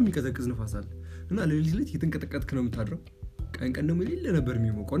አለ በጣም የሚቀዘቅዝ ንፋስ አለ እና ለሊት እየተንቀጠቀጥክ ነው የምታድረው ቀን ደግሞ ሊል ነበር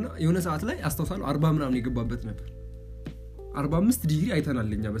የሚሞቀውና የሆነ ሰዓት ላይ አስተውሳለሁ 40 ምናምን የገባበት ነበር 45 ዲግሪ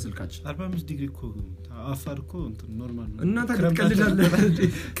አይተናልኛ በስልካችን 45 ዲግሪ እኮ አፋር እኮ እንትን ኖርማል ነው እና ታቀልዳለህ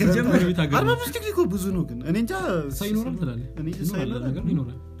ከጀመረ 45 ዲግሪ እኮ ብዙ ነው ግን እኔ እንጃ ሳይኖርም ትላለህ እኔ ሳይኖር ነገር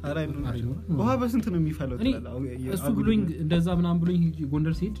ይኖራል አራይ ነው ውሃ በስንት ነው የሚፈለው ትላለህ እሱ ብሎኝ እንደዛ ምናምን ብሎኝ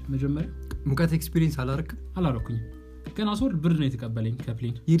ጎንደር ሲሄድ መጀመሪያ ሙቀት ኤክስፒሪየንስ አላረኩኝም ግን አስወር ብርድ ነው የተቀበለኝ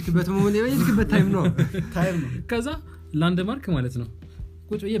ከፕሌን ይድክበት ሞመንት ይድክበት ታይም ነው ከዛ ላንድማርክ ማለት ነው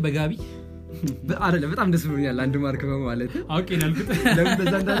ቁጭ ብዬ በጋቢ አይደለም በጣም ደስ ብሎኛል ላንድማርክ በማለት አውቄ ያልኩት ለምን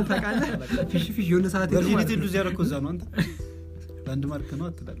በዛ እንዳለ ታውቃለህ ፊሽ የሆነ ሰዓት በሊሚት ሉዝ ያረከው እዛ ነው አንተ ላንድማርክ ነው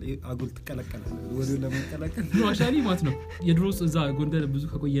አትላለህ አጉል ትቀለቀላለህ ወደ ለመቀለቀል ነው አሻሊ ማለት ነው የድሮስ እዛ ጎንደር ብዙ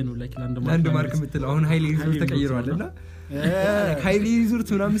ከቆየ ነው ላይክ ላንድማርክ የምትለው አሁን ሃይሊ ሪዞርት ተቀይሯልና ሃይሊ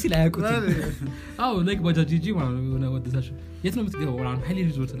ሪዞርት ምናምን ሲል አያውቁትም አዎ ላይክ ባጃጅ ጂ ማለት ነው የሆነ ወደታሽ የት ነው የምትገባው አሁን ሃይሊ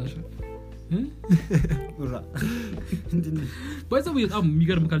ሪዞርት ላሽ ወራ ባይዘው በጣም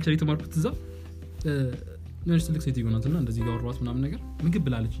የሚገርም ካልቸር የተማርኩት እዛ ነርስ ልክ ሴት ይሆናልና እንደዚህ ያወራዋት ምናምን ነገር ምግብ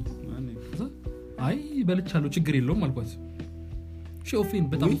ብላለች ከዛ አይ በልቻለሁ ችግር የለውም አልኳት ሾፌን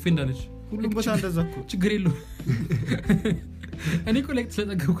በጣም ኦፌንድ አለች ሁሉም ቦታ እንደዛ እኮ ችግር የለውም እኔ ኮሌክት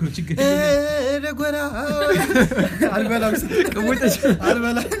ስለጠገብኩ ችግር ለጎራ አልበላም ከሞተች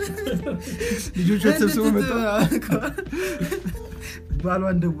አልበላም ልጆች ተሰብስበው መጣ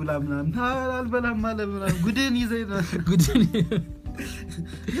ባሏን ደውላ ምናምን አልበላም ማለት ምናምን ጉድን ይዘይና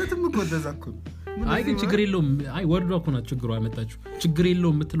የትም እኮ እንደዛ እኮ አይ ግን ችግር የለውም አይ ወርዷ እኮ ናት ችግሯ ያመጣችው ችግር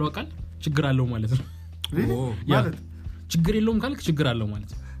የለውም የምትለው ቃል ችግር አለው ማለት ነው ማለት ችግር የለውም ካልክ ችግር አለው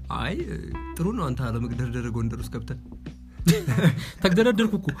ማለት አይ ጥሩ ነው አንተ አለ መግደርደር ጎንደር ውስጥ ገብተህ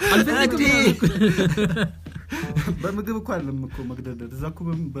ተግደረደርኩ እኮ አልፈልግም በምግብ እኮ አይደለም እኮ መግደርደር እዛ እኮ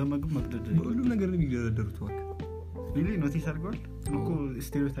በምግብ መግደርደር ሁሉም ነገር ነው የሚገደርደሩት ዋክ ሪሊ ኖቲስ አድርገዋል እኮ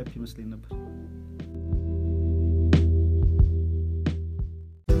ስቴሪዮታይፕ ይመስለኝ ነበር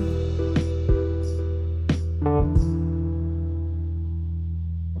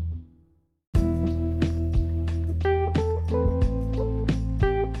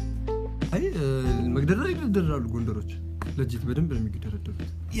አይ መግደርደር ይገደራሉ ጎንደሮች ለጅት በደንብ ነው የሚገደረደሩት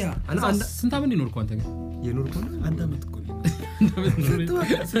ያ ስንት አመት ይኖርኩ አንተ ግን የኖርኩ አንድ አመት እኮ ነው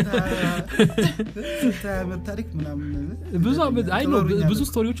ስንት ታሪክ ምናምን ብዙ አመት አይ ነው ብዙ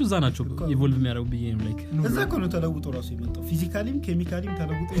ስቶሪዎቹ እዛ ናቸው ኢቮልቭ የሚያደርጉ ብዬ ነው ላይክ እዛ እኮ ነው ተለውጦ ራሱ የመጣው ፊዚካሊም ኬሚካሊም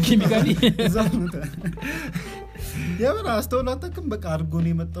ተለውጦ ኬሚካሊ እዛ ነው ያበራ አስተውላተክም በቃ አርጎ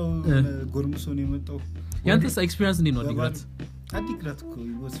ነው የመጣው ጎርምሶ ነው የመጣው ያንተስ ኤክስፒሪየንስ እንዴት ነው አዲግራት እኮ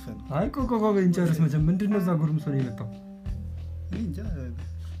ይወስፈን አይ ኮኮኮ በእንጨርስ መቼም ምንድነው እዛ ጎርምሶ ነው የመጣው እንጃ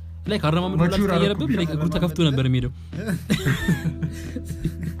ላይክ አረማመዱ ላስቀየረብም ላይክ እግሩ ተከፍቶ ነበር የሚሄደው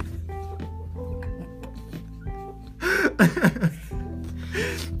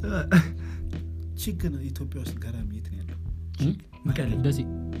ቺክን ኢትዮጵያ ውስጥ ገራሚ የት ነው ያለው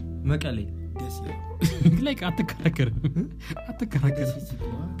መቀሌ ደሴ ላይክ አትከራከር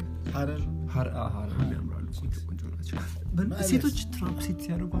ሀረር ያምራሉ ቆንጆ ናቸው ሴቶች ትራፕ ሴት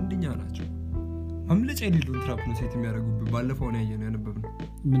ሲያደርጉ አንደኛ ናቸው አምለጭ አይደለም ትራፕ ነው ሴት የሚያደርጉበት ባለፈው ነው ያነበብነው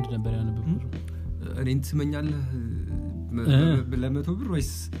ምንድን ነበር ያነበብነው እኔን ትስመኛለህ ለ100 ብር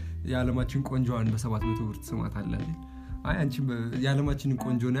ወይስ የዓለማችን ቆንጆዋን በ700 ብር ትስማታለህ አይ አንቺ የዓለማችንን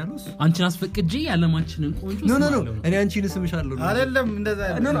ቆንጆ ነው ያለው አንቺን አስፈቅጄ የዓለማችንን ቆንጆ ኖ እኔ አንቺን ስምሻለሁ አይደለም እንደዛ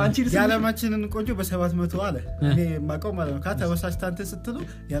ኖ አንቺን የዓለማችንን ቆንጆ በ700 አለ እኔ ማቀው ማለት ነው ካተበሳሽታንተ ስትለው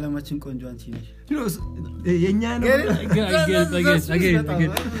የዓለማችን ቆንጆ አንቺ ነሽ የኛ ነው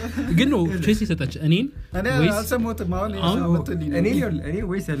ግን ነው ቼሲ ሰጣች እኔን ወይስ አልሰሞትም አሁን እኔ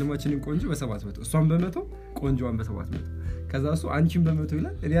ወይስ የዓለማችንን ቆንጆ በ700 እሷን በ100 ቆንጆዋን በ700 ከዛ እሱ አንቺን በመቶ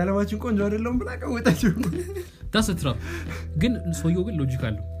ይላል እኔ ዓለማችን ቆንጆ አይደለም ብላ ቀወጣችሁ that's a trap ግን ሰውየው ግን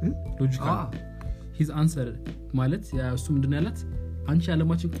ሎጂካል his answer ማለት እሱ ምንድነው ያላት አንቺ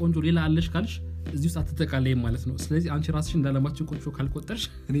ዓለማችን ቆንጆ ሌላ አለሽ ካልሽ እዚህ ውስጥ አትተቃለይ ማለት ነው ስለዚህ አንቺ ራስሽ እንደ ዓለማችን ቆንጆ ካልቆጠርሽ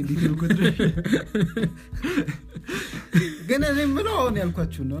እኔ እንዴት ነው ቆጥረሽ ግን እኔ ምነው አሁን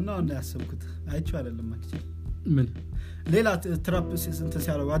ያልኳችሁ ነው እና አሁን ያሰብኩት አይቼው አይደለም ማለት ምን ሌላ ትራፕ እንትን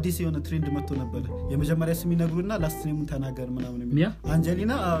ሲያረው አዲስ የሆነ ትሬንድ መጥቶ ነበር የመጀመሪያ ስም ይነግሩና ላስት ኔሙን ተናገር ምናምን ሚያ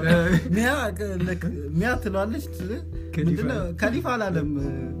አንጀሊና ሚያ ትላለች ምንድነው ካሊፋ አላለም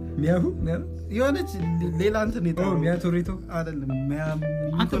ሚያሁ የሆነች ሌላ እንትን ነው ሚያ ቶሬቶ አይደለም ሚያ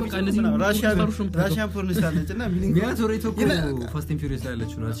አንተ በቃ እንደዚህ ራሽያን ፖርን ስታለች እና ሚያ ቶሬቶ ፋስት ኤንድ ፊውሪየስ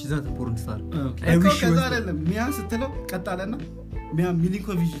ያለች ነው እሺ ዛት ፖርን ስታር ከዛ አይደለም ሚያ ስትለው ቀጣለና ሚያ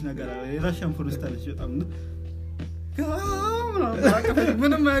ሚሊንኮቪች ነገር የራሽያን ፖርን ስታለች በጣም ነው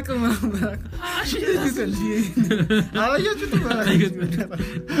ምንም አያውቅም አላያችሁት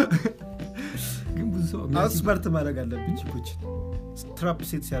ግን ብዙ ሰው አውትስማርት ማድረግ አለብኝ ቺኮች ትራፕ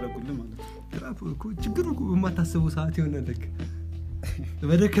ሴት ሲያደርጉልህ ማለት ነው ትራፕ እኮ ችግሩ እኮ በማታሰቡ ሰዓት የሆነ ልክ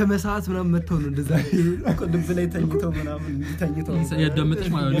በደከመ ሰዓት ምናምን መተው ነው እንደዛ እኮ ልብ ላይ ተኝተው ምናምን እንዲተኝተው ያዳመጠሽ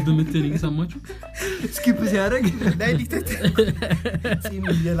ማለት ልብ ምትል እየሰማችሁ ስኪፕ ሲያደርግ ዳይሊክት ሲም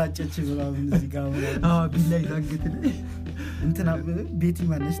እየላጨች ምናምን እዚህ ጋር ቢላይ ታገት ላይ እንትና ቤቲ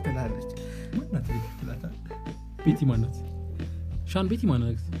ማነች ትላለች ማናት ትላታ ቤቲ ማናት ሻን ቤቲ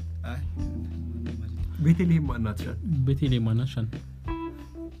ማናት አይ ቤቴልሄም ማናት ሻን ቤቴልሄም ማናት ሻን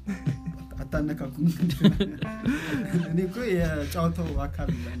አታነካኩም እኔ እኮ የጫውታው አካል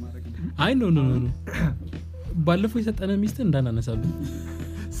ላይ ማድረግ ነው አይ ኖ ባለፈው የሰጠነ ሚስት እንዳናነሳብን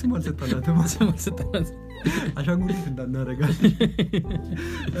ስም አልሰጠናትም አሻንጉሊት እንዳናረጋት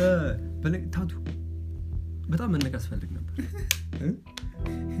ታቱ በጣም መነቃስ ፈልግ ነበር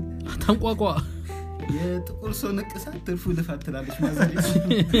ታንቋቋ የጥቁር ሰው ንቅሳት ትርፉ ልፋት ትላለች ማዘሪ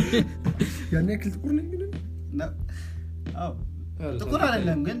ያን ያክል ጥቁር ነው ግን አዎ ጥቁር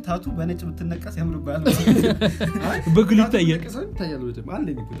አይደለም ግን ታቱ በነጭ ብትነቀስ ያምርባል በግል ይታያል ታያል ወደ ማን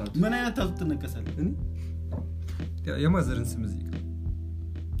ላይ ይቆጣል ምን አይነት ታቱ ትነቀሳለህ የማዘርን ስም እዚህ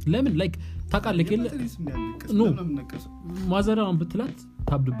ለምን ላይክ ታውቃለህ ከለ ኖ ማዘራውን ብትላት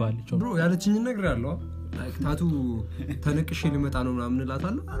ታብድባለች ብሮ ያለችኝ ነገር ያለው ላይክ ታቱ ተነቅሽ ልመጣ ነው ምናምን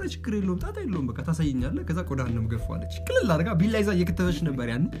እላታለሁ አረ ችግር የለውም ጣጣ የለውም በቃ ታሳየኛለህ ከዛ ቆዳህን ነው ገፋለች ቅልል አድርጋ ቢላ ይዛ እየከተፈች ነበር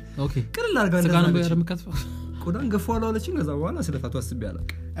ያን ኦኬ ቅልል አድርጋ ስጋ ነበር ያረምከተፈው ቆዳን ገፋው አለችኝ ከዛ በኋላ ስለ ታቱ አስቤ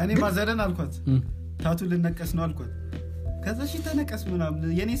አላውቅ እኔ ማዘረን አልኳት ታቱ ልነቀስ ነው አልኳት ከዛ እሺ ተነቀስ ምናምን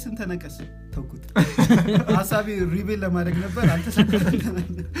የኔ ስም ተነቀስ ተውኩት ሐሳቤ ሪቤል ለማድረግ ነበር አልተሳካም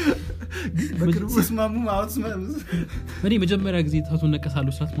በቅርቡ ስማሙ አውትስማሙ እኔ መጀመሪያ ጊዜ ታቱ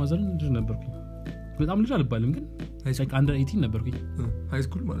ነቀሳለሁ ስላት ማዘረን ልጅ ነበርኩ በጣም ልጅ አልባልም ግን ላይክ አንደር 18 ነበርኩኝ ሃይ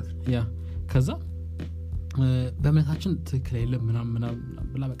ስኩል ማለት ነው ያ ከዛ በእምነታችን ትክክል የለም ምናምን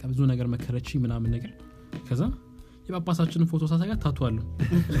ብላ በቃ ብዙ ነገር መከረች ምናምን ነገር ከዛ የጳጳሳችንን ፎቶ ሳሳጋ ታቱ አለው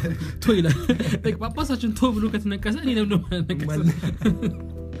ቶ ይላል ላይክ ጳጳሳችን ቶ ብሎ ከተነቀሰ እኔ ለምን ነቀሰ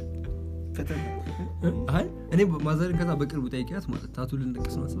አይ እኔ ማዘርን ከዛ በቅርቡ ጠይቂያት ማለት ታቱ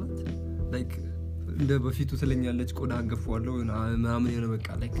ልንነቀስ ነው አስባት ላይክ እንደ በፊቱ ስለኛለች ቆዳ አንገፋዋለሁ ምናምን የሆነ በቃ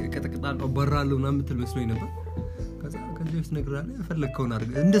ላይክ ቀጠቅጣለሁ በራለሁ ምናምን ምትል መስሎኝ ነበር ከዛ ከዚህ በፊት ነግራለሁ የፈለከውን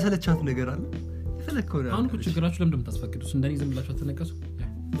አድርገህ እንደ ሰለቻት ነገር አለ የፈለከውን አሁን እኮ ችግራችሁ ለምን እንደምታስፈቅዱስ እንደኔ ዝም ብላችሁ ተነቀሱ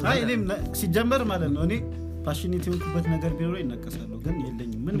አይ እኔም ሲጀመር ማለት ነው እኔ ፓሽኔት የሆንኩበት ነገር ቢኖር ይነቀሳለሁ ግን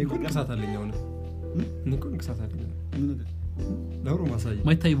የለኝም ምን ንቅሳት አለኝ አሁን ንቅሳት አለኝ ምን ነገር ለውሮ ማሳይ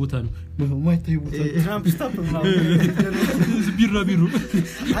ማይታይ ቦታ ነው ማይታይ ቦታ ትራምፕ ስታፕ ምናምን ቢራ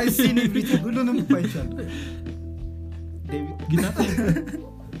አይ ሲን ኤቭሪቲንግ ሁሉንም ባይቻል ዴቪድ ጊታር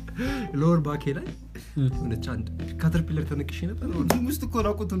ሎወር ባኬ ላይ ወደ ቻንድ ካተርፒለር ተነቅሽ ነበር ነው ውስጥ እኮ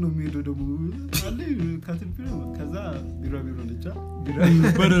ራቁት ነው የሚሄደው ደግሞ አለ ካተርፒለር ከዛ ቢራ ነቻ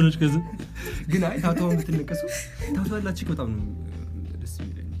በረረች ከዛ ግን አይ ታቷን ብትነቀሱ ታቷ ያላችሁ በጣም ነው ደስ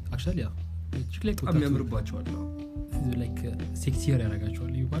የሚለኝ አክቹዋሊ ያ ችግር በጣም ያምርባቸዋል ነው ላይክ ሴክሲየር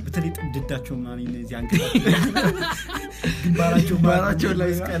ያደርጋቸዋል ይባል በተለይ ጥድዳቸው ምናምን እነዚህ አንቀጣ ግንባራቸው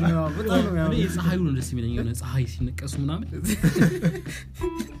ላይ ስቀል ነው በጣም ነው ያው ፀሐዩ ነው ደስ የሚለኝ የሆነ ፀሐይ ሲነቀሱ ምናምን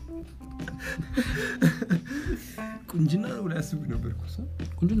ቁንጅና ነው ያስቡ ነበር እኮ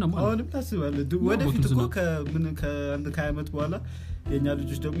ቁንጅና ማለት አሁንም ታስባለህ ወደፊት እኮ ከአንድ ከዓመት በኋላ የኛ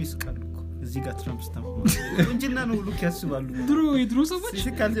ልጆች ደግሞ ይስቃሉ እኮ እዚህ ጋር ትራምፕ ስታምፕ ቁንጅና ነው ሉክ ያስባሉ ድሮ ሰዎች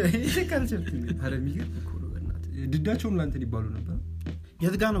ይስቃል አረ የሚገርም እኮ ነው በእናት ድዳቸውም ላንተ ሊባሉ ነበር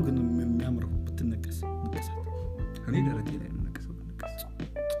የት ጋር ነው ግን የሚያምረው ብትነቀስ ንቀሳት እኔ ደረቴ ላይ ነው ነቀሰው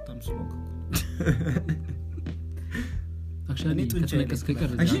በጣም ስሞክ አክቹዋሊ ተነቀስ ከቀር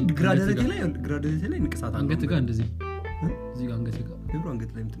ግራደረቴ ላይ ንቀሳት አንገት ጋር እንደዚህ እዚህ ጋር አንገት ጋር ንብሩ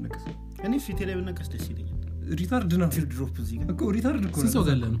አንገት ላይ የምትነቀሰው እኔ ፊቴ ላይ ብነቀስ ደስ ይለኛል ሪታርድ ነው ቲርድሮፕ እዚህ ጋር እኮ ሪታርድ እኮ ስንት ሰው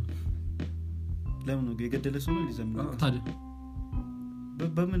ገለ ነው ለምን ነው የገደለ ሰው ነው ሊዘም ታዲያ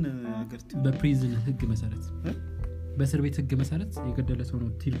በምን ሀገር በፕሪዝን ህግ መሰረት በእስር ቤት ህግ መሰረት የገደለ ሰው ነው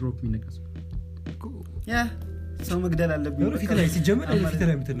ቲርድሮፕ የሚነቀሰው ያ ሰው መግደል አለብኝ ፊት ላይ ሲጀመር ፊት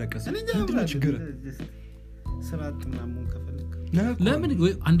ላይ የምትነቀስ ችግር ስራጥና ሞን ከፈለክ ለምን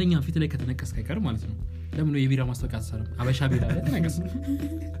አንደኛ ፊት ላይ ከተነቀስክ አይቀር ማለት ነው ለምን ነው የቢራ ማስታወቂያ አሰራም አበሻ ቢራ ላይ ተነቀስ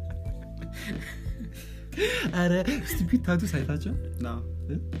አረ ስቲፒድ ታቱ ሳይታቸው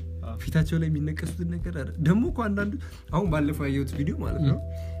ፊታቸው ላይ የሚነቀሱት ነገር አረ ደግሞ እኮ አንዳንዱ አሁን ባለፈው ያየሁት ቪዲዮ ማለት ነው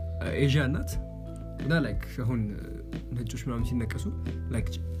ኤዥያ ናት እና ላይክ አሁን ነጮች ምናምን ሲነቀሱ ላይክ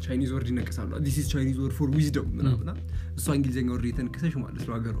ቻይኒዝ ወርድ ይነቀሳሉ this is chinese word for wisdom ምናምን እሷ እንግሊዘኛ ወርድ የተነቀሰች ማለት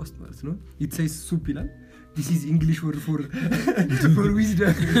ነው ሀገር ውስጥ ማለት ነው it says soup ይላል this is english word for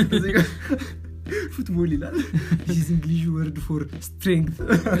wisdom ፉትቦል ይላል this is english word for strength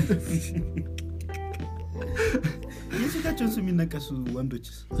የሲካቸውን ስም የሚነቀሱ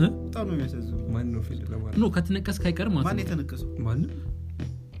ወንዶችስ በጣም ነው የሚያሳዝኑ ማን ነው ፊል ለማለት ነው ከተነቀስክ አይቀር ማለት ማን የተነቀሰው ማን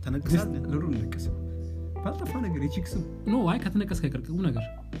ተነቀሳል ለሩ ነቀሰ ባልጠፋ ነገር ይችክስ ነው አይ ከተነቀስክ አይቀር ቁም ነገር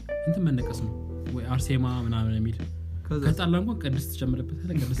እንትን መነቀስ ነው ወይ አርሴማ ምናምን የሚል ከጣላ እንኳን ቅድስት ተጨምረበት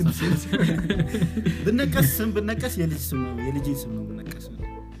አለ ቅድስት አርሴማ ብነቀስ የልጅ ስም ነው የልጅ ስም ነው ብነቀስ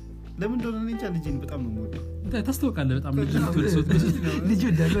ለምን እንደሆነ እንጃ ልጅን በጣም ነው የምወደው ታስተውቃለህ በጣም ልጅ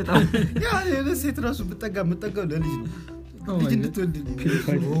ወዳለ በጣም ያ የሴት ራሱ ብጠጋው ለልጅ ነው ልጅ እንድትወልድ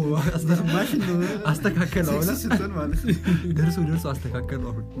ማሽን ነው አስተካከለው ስትሆን ማለት ደርሶ አስተካከለው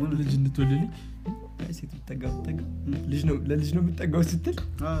አሁን ልጅ እንድትወልድ ሴት ብትጠጋው ልጅ ነው ለልጅ ነው የምትጠጋው ስትል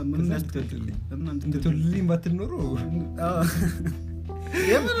ምን ያስተካክልልኝ እንድትወልድልኝ ባትኖር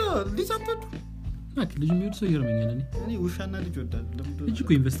የምን ልጅ አትወዱ ልጅ የሚወድ ሰው ይገርመኛል እኔ ውሻና ልጅ ወዳለሁ ለምን ልጅ እኮ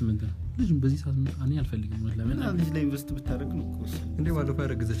ኢንቨስትመንት ነው ልጅም በዚህ ሰዓት እኔ አልፈልግም ነው ለምን ልጅ ላይ ኢንቨስት ብታደርግ ነው እኮ እንዴ ባለፈው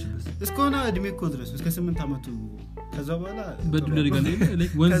ያረገዘችበት እስከሆነ እድሜ እኮ ድረስ እስከ 8 አመቱ ከዛ በኋላ በዱላ ሊጋለ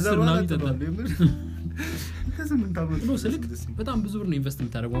ላይክ ወንዝ ስር ምናምን ይጠጣል ከ8 አመቱ ነው ስልክ በጣም ብዙ ብር ነው ኢንቨስት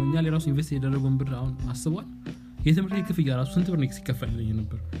የምታደርገው እኛ ላይ ራሱ ኢንቨስት ያደረገውን ብር አሁን አስቧል የትምህርት ክፍያ ራሱ ስንት ብር ነው ሲከፈልልኝ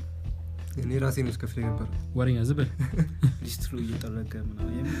ነበር እኔ ራሴ ነው ስከፍለኝ ነበር ወሬኛ ዝብል ዲስትሮ እየጠረገ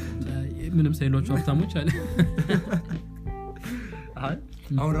ምንም ሳይሏቸው ሀብታሞች አለ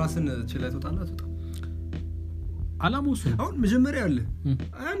አሁን ራስን ችለህ ትወጣላት አላማው እሱ አሁን መጀመሪያ አለ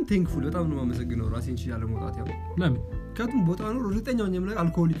አም ቴንክፉል በጣም ነው ማመሰግነው ራሴን ችያለሁ መውጣት ያው ለምን ከቱም ቦታ ነው እርግጠኛው ነኝ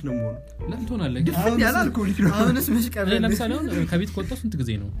አልኮሆሊክ ነው መሆኑ ለምን ትሆናለህ ግን ያለ አልኮሆሊክ ነው አሁንስ መሽቀር ለምሳሌ አሁን ከቤት ከወጣሁ ስንት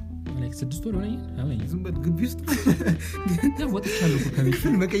ጊዜ ነው like 6 ወር ሆነኝ ዝም በል ግቢ ውስጥ ያ ወጥቻለሁ ከቤት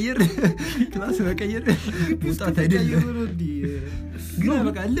መቀየር ክላስ መቀየር መውጣት አይደለም ግን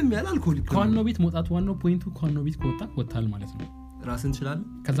በቃ እልም ያለ አልኮሆሊክ ከዋናው ቤት መውጣት ዋናው ፖይንቱ ከዋናው ቤት ወጣል ማለት ነው ራስን ችላል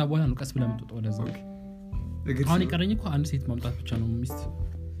ከዛ በኋላ ነው ቀስ ብለህ የምትወጣው ወደዛ አሁን የቀረኝ እኮ አንድ ሴት ማምጣት ብቻ ነው ሚስት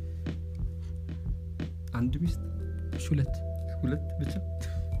አንድ ሚስት ሁለት ብቻ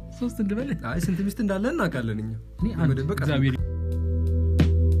ሶስት እንደበለ አይ ስንት ሚስት እንዳለ እናውቃለን እኛ እኔ አንድ እግዚአብሔር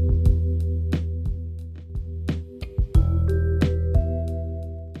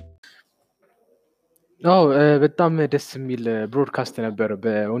በጣም ደስ የሚል ብሮድካስት ነበር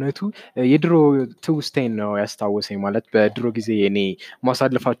በእውነቱ የድሮ ትውስታዬን ነው ያስታወሰኝ ማለት በድሮ ጊዜ እኔ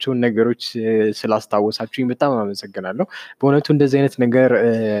ማሳለፋቸውን ነገሮች ስላስታወሳችሁኝ በጣም አመሰግናለሁ በእውነቱ እንደዚህ አይነት ነገር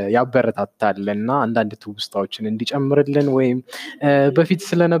ያበረታታልና አንዳንድ ትውስታዎችን እንዲጨምርልን ወይም በፊት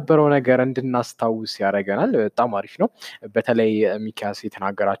ስለነበረው ነገር እንድናስታውስ ያደርገናል በጣም አሪፍ ነው በተለይ ሚካስ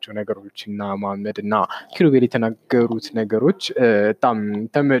የተናገራቸው ነገሮች እና መሐመድ እና ኪሩቤል የተናገሩት ነገሮች በጣም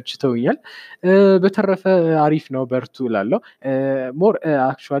ተመችተውኛል በተረፈ አሪፍ ነው በርቱ እላለሁ ሞር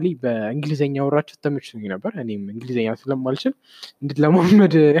አክቹአሊ በእንግሊዘኛ ወራችሁ ተመችቶኝ ነበር እኔም እንግሊዘኛ ስለማልችል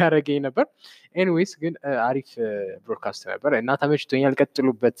እንድለማመድ ያደረገኝ ነበር ኤኒዌይስ ግን አሪፍ ብሮድካስት ነበር እና ተመችቶኛል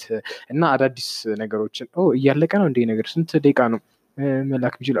ቀጥሉበት እና አዳዲስ ነገሮችን እያለቀ ነው እንደ ነገር ስንት ደቂቃ ነው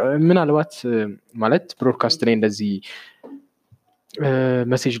መላክ ይችላል ምናልባት ማለት ብሮድካስት ላይ እንደዚህ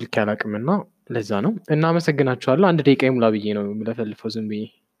ሜሴጅ ልክ ያላቅምና ለዛ ነው እና አመሰግናችኋለሁ አንድ ደቂቃ ይሙላ ብዬ ነው ለፈልፈው ዝም ብዬ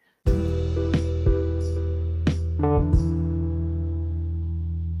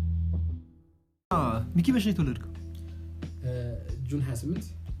ሚኪ መቼ ተወለድከው ጁን 28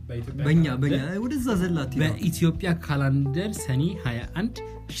 በእኛ ወደዛ ዘላት በኢትዮጵያ ካላንደር ሰኔ 21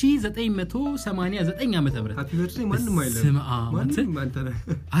 1989 ዓመተ ምህረት ሃፒ በርዝዴይ ማንም አይልም ማንም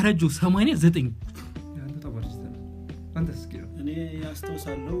አረጆ 89 አንተ እስኪ እኔ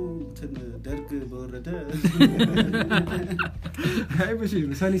ያስተውሳለሁ ደርግ በወረደ አይ በሺ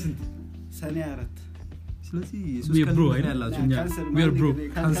ሰኔ ስንት ሰኔ 4 ስለዚህ we bro አይደላችሁ we are bro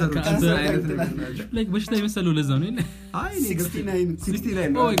ካንሰር አይነት like በሽታ ይመስለው ለዛ ነው አይ 69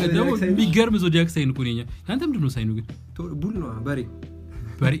 ነው ደግሞ የሚገርም ዞዲያክ ሳይን እኮ ነኝ አንተ ምንድነው ሳይኑ ግን ቡል ነው በሬ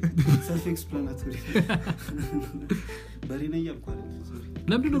በሬ ሰልፍ ኤክስፕላናቶሪ በሬ ነው ያልኩ አይደል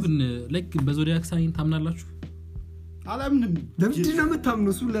ለምንድን ነው ግን ላይክ በዞዲያክ ሳይን ታምናላችሁ አላምንም ለምንድን ነው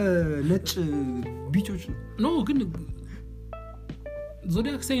የምታምነው እሱ ለነጭ ቢቾች ነው ኖ ግን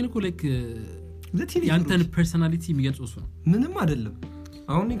ዞዲያክ ሳይን እኮ ላይክ ለቲኒ ያንተን ፐርሰናሊቲ የሚገልጽ እሱ ነው ምንም አይደለም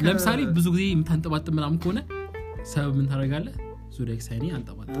አሁን ለምሳሌ ብዙ ጊዜ የምታንጠባጥብ ምናምን ከሆነ ሰበብ ምን ታደርጋለህ ዞዲያክ ሳይን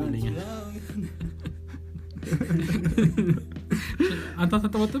አንጠባጥብ ይለኛል አንተ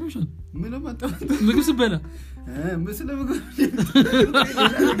ታንጠባጥብሽ ምንም አንጠባጥብ ምግብ ስበላ ምስለ ምግብ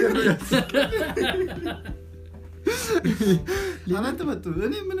አላንጠባጥብ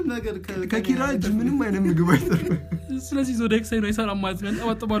እኔ ምንም ነገር ከኪራጅ ምንም አይነት ምግብ አይሰራም ስለዚህ ዞዲያክ ሳይን አይሰራም ማለት ነው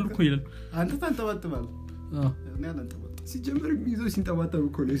አንጠባጥባሉ እኮ ይላል አንተ ታንጠባጥባለህ እኔ አላንጠባጥብ ሲጀመር ይዞ ሲንጠባጠብ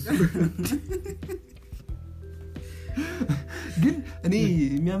እኮ ነው እሱ ግን እኔ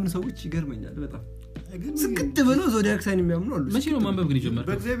የሚያምኑ ሰዎች ይገርመኛል በጣም ስክት ብለው ዞዲያክ ሳይን የሚያምኑ አሉ መቼ ነው ማንበብ ግን ይጀምራል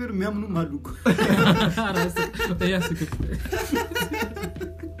በእግዚአብሔር የሚያምኑም አሉ እኮ ያስከፍ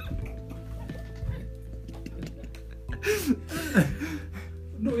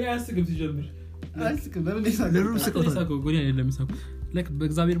ነው ያስከፍ ሲጀምር አልስክም ለምን ለሩም ስቆታ ጎኛ ለምሳሌ ላይክ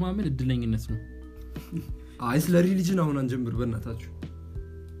በእግዚአብሔር ማመን እድለኝነት ነው አይ ስለ ሪሊጅን አሁን አንጀምር በእናታችሁ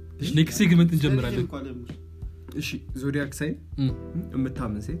ኔክስት ሴግመንት እንጀምራለን እሺ ዞዲያክ ሳይን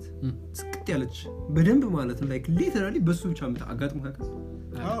የምታምን ሴት ስክት ያለች በደንብ ማለት ነው ላይክ ሊተራሊ በሱ ብቻ አጋጥሞ ካካ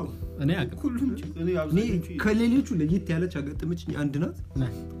አዎ እኔ አቀ ሁሉም እኔ ከሌሎቹ ለየት ያለች አጋጥመችኝ አንድ ናት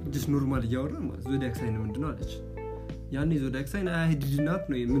ጅስ ኖርማል እያወራ ማለት ዞዲያክ ሳይን ምንድነው አለች ያኔ ዞዲያክ ሳይን አይ ዲድናት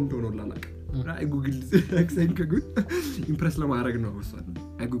ነው ምን እንደሆነ ላላቀ አይ ጉግል ዞዲያክ ሳይን ከጉድ ኢምፕረስ ለማድረግ ነው ወሰደ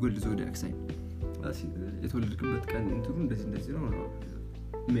አይ ጉግል ዞዲያክ ሳይን የተወለድክበት ቀን እንትሩ እንደዚህ ነው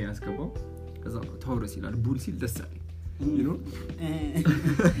ምን ያስገባው ከዛ ታውረስ ይላል ቡል ሲል ደስ አለኝ you know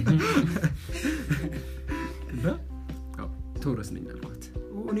ታውረስ ነኝ አልኳት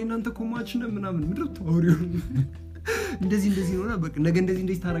እኔ እናንተ ኮማች ነን ምናምን ምድር ታውሪው እንደዚህ ነውና በቃ ነገ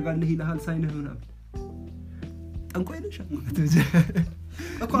እንደዚህ ታረጋለህ ይላል ሳይነህ ምናምን ጠንቋይ ነሽ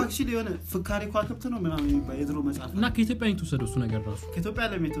እኮ አክቹሊ የሆነ ፍካሪ ኳክብት ነው ምናምን የሚባል የድሮ መጽሐፍ እና ከኢትዮጵያ የተወሰደው እሱ ነገር ራሱ ከኢትዮጵያ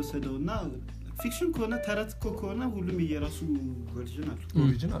ለሚተወሰደውና ፊክሽን ከሆነ ተረት ከሆነ ሁሉም የራሱ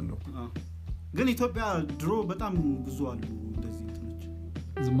ኦሪጂን አለው ግን ኢትዮጵያ ድሮ በጣም ብዙ አሉ እንደዚህ እንትኖች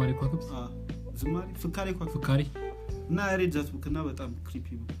ዝማሬ ኳክብት ዝማሬ ፍካሪ እና ሬድ ዛት ቡክ እና በጣም ክሪፒ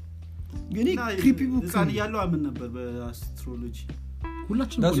ቡክ ግን ክሪፒ ቡክ ሳን ያለው አምን ነበር በአስትሮሎጂ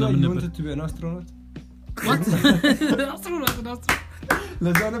ሁላችንም ሁሉም ነበር wanted to be an astronaut what astronaut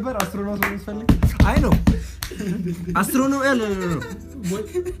ለዛ ነበር አስትሮናውት ሆኖ ይፈልግ አይ ነው አስትሮናውት ያለ ነው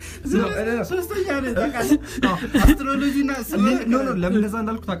ሶስተኛ ነው ታውቃለህ አስትሮሎጂ እና ኖ ለምን እንደዛ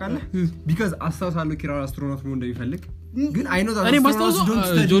እንዳልኩ ታውቃለህ ቢካዝ አስተሳሰለው ኪራ አስትሮናውት መሆን እንደሚፈልግ ግን አይ ኖ እኔ ማስተዋወቅ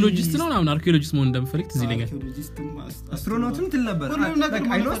ጂኦሎጂስት ነው ምናምን አርኪኦሎጂስት መሆን እንደምፈልግ ትዝ ይለኛል አስትሮናውትም ትል ነበር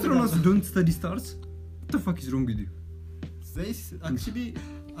አይ ኖ አስትሮናውትስ ዶንት ስተዲ ስታርስ what the fuck is wrong with you this actually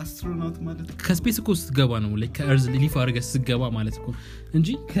አስትሮናውት ማለት ከስፔስ እኮ ስትገባ ነው ላይክ ከእርዝ ሊፍ አድርገህ ስትገባ ማለት እኮ እንጂ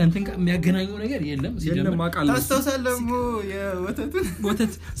ከእንትን ጋር የሚያገናኘው ነገር የለም ሲጀምር ማቃለ ታስተውሳለህ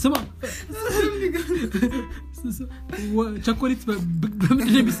ወተት ስማ ቸኮሌት በምንድን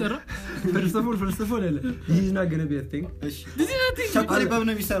ነው የሚሰራው ፈርሰፎል አለ ይህ ና ገነ ቢያተኝ ቸኮሌት በምን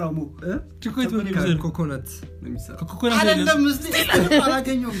ነው የሚሰራው ቸኮሌት በምን ነው ኮኮናት ነው የሚሰራው ኮኮናት አይደለም እስቲ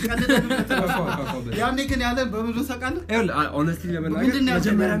አላገኘውም ቀደደ ያኔ ግን ያለ በምን ነው ታውቃለህ honestly ለመናገር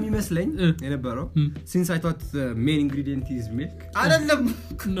መጀመሪያ የሚመስለኝ የነበረው since I thought the main ingredient is milk አይደለም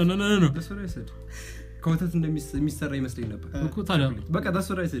no that's what I said ከወተት እንደሚሰራ ይመስለኝ ነበር እኮ ታዲያ በቃ that's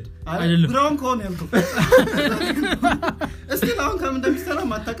what I said አይደለም ብራውን ከሆነ ያልኩ እስቲ አሁን ከምን እንደሚሰራ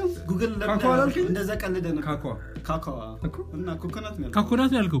ማታውቅም ጉግል ለምን እንደዛ ቀልደ ነው ካካዋ እና ኮኮናት ነው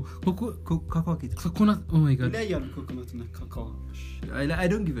ኮኮናት ያልከው ካካዋ ኬት ኮኮናት ኦ ማይ ጋድ ላይ ያሉ ኮኮናት እና ካካዋ I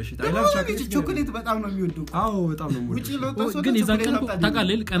don't give a shit I love chocolate ቾኮሌት በጣም ነው የሚወደው አዎ በጣም ነው ውጪ ለወጣው ግን የዛ ቀን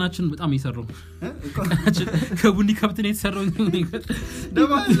ታውቃለህ ቀናችን በጣም ይሰራው ቀናችን ከቡኒ ከብት ነው የተሰራው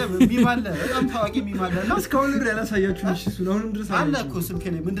ደማ አይደለም ሚማለ በጣም ታዋቂ ሚማለና እስካሁን ድረስ ያላሳያችሁ እሺ እሱ አሁንም ድረስ አለ እኮ ስልክ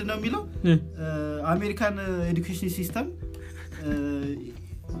ላይ ምንድነው የሚለው አሜሪካን ኤዱኬሽን ሲስተም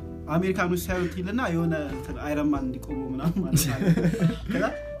አሜሪካኖች ሳይወጥልና የሆነ አይረማን እንዲቆሙ ምናምን ማለት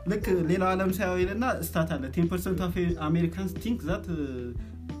ነው ልክ ሌላ ዓለም ሳይወይልና ስታት አለ 10% of Americans think that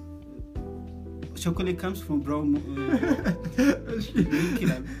chocolate comes from brown milk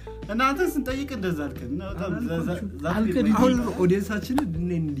እና አንተ ስንጠይቅ እንደዛ አልከን እና በጣም አሁን ኦዲየንሳችን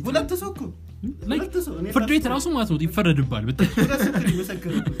እንዴ ሁለት ሰው እኮ ፍርድ ቤት ራሱ ማለት ነው ይፈረድባል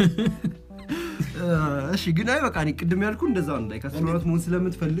እሺ ግን አይ በቃ እኔ ቅድም ያልኩ እንደዛ ነው ላይ ከአስትሮናውት መሆን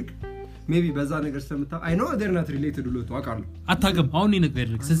ስለምትፈልግ ሜቢ በዛ ነገር ስለምታ አይ ኖ they're not related ሁለቱ አውቃለሁ አታውቅም አሁን ይነገር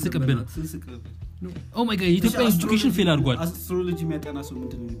ስንስቅብህ ነው ኦ ማይ ጋድ የኢትዮጵያ ኤጁኬሽን ፌል አድርጓል አስትሮሎጂ የሚያጠና ሰው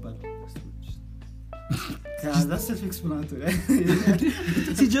ምንድነው የሚባለው ከዛ ሰልፍ ኤክስፕላናቶሪ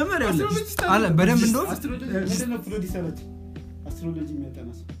ሲጀመር ያለ አለ በደንብ እንደው ምንድነው ፕሮዲሰሮች አስትሮሎጂ የሚያጠና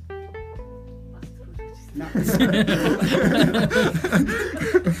ሰው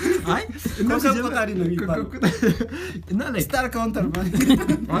አይ እና ቆጣሪ ነው የሚባለው እና ላይ ስታር ካውንተር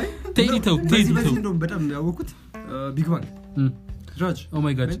አይ ቴዲተው እንደው በጣም ያወቁት ቢግ ባንግ ራጅ ኦ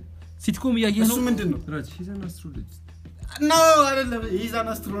ማይ ጋድ ሲትኮም ያየህ ነው እሱ ምንድነው ራጅ he's an astrologist no አይደለም he's an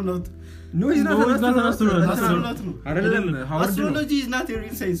astronaut no he's not an astronaut astronaut ነው አይደለም astrology is not a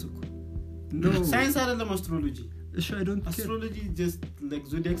real science no science አይደለም astrology እሺ I don't care astrology just like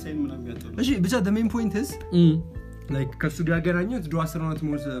zodiac sign ምናምን ያጠሉ እሺ ብቻ the main point is like ከሱ ጋር ያገናኙት ድሮ አስትሮናውት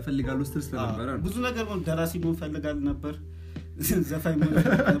መሆን ፈልጋለሁ ስትል ስለነበረ ብዙ ነገር ነው ደራሲ መሆን ፈልጋል ነበር ዘፋኝ መሆን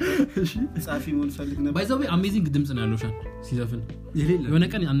ፈልግ ነበር እሺ ጻፊ መሆን ፈልግ ነበር ባይ ዘ ወይ አሜዚንግ ድምጽ ነው ያለው ሻን ሲዘፍን የሌለ የሆነ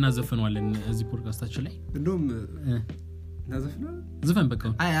ቀን እናዘፍነዋለን እዚህ ፖድካስታችን ላይ እንደውም ናዘፍና ዘፈን በቃ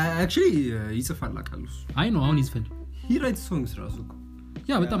አይ actually ይጽፋል አቃሉስ አይ ነው አሁን ይዝፈን he writes songs ራሱ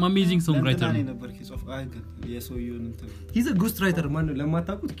ያ በጣም አሜዚንግ ሶንግ ራይተር ነው ነበር ኪሶፍ አይገን የሶዩን እንትን he's a ghost writer ማን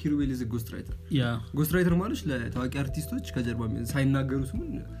ለማታውቁት ኪሩቤል is a ghost writer ያ ghost writer ማለት ለታዋቂ አርቲስቶች ከጀርባ ሳይናገሩ ስሙን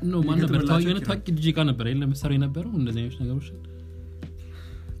ነው ማን ነበር ታዋቂ ዲጄ ጋር ነበር አይደል ለምሳሌ ነበረው እንደዚህ አይነት ነገሮች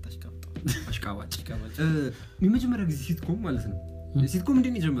አሽቃባጭ የመጀመሪያ ጊዜ ሲትኮም ማለት ነው ሲትኮም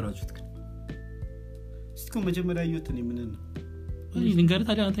እንዴት ነው የጀመራችሁት ግን ሲትኮም መጀመሪያ ያዩትን ምን ነው እኔ ልንገርህ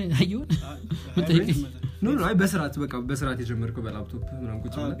ታዲያ አንተ አየው መጠየቅ ኖ አይ በስራት የጀመርከው በላፕቶፕ ምናምን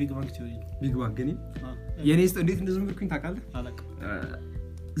ቁጭ ብለህ ቢግ ባንግ ቲዮሪ ቢግ ባንግ ግን የኔስ እንዴት እንደጀመርኩኝ ታውቃለህ አላውቅም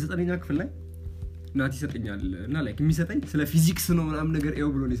 9ኛ ክፍል ላይ ናቲ ይሰጠኛል እና ላይክ የሚሰጠኝ ስለ ፊዚክስ ነው ምናምን ነገር ኤው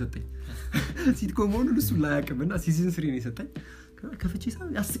ብሎ ነው የሰጠኝ ሲትኮም መሆኑን እሱ ላይ ያቀበና ሲዝን 3 ነው የሰጠኝ ከፍቼ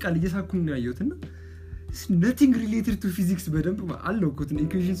ያስቃል እየሳኩኝ ነው ያየሁትና nothing related to physics በደንብ አለው እኮ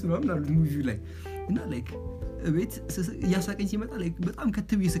ኢኩዌሽንስ ምናምን አሉ ሙቪው ላይ እና ላይክ ቤት ያሳቀኝ ሲመጣ ላይክ በጣም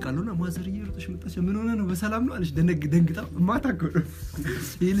ከትብ ይስቃሉና ማዘር እየሮጠሽ መጣች ምን ሆነ ነው በሰላም ነው አለች ደንግጣ ማታከው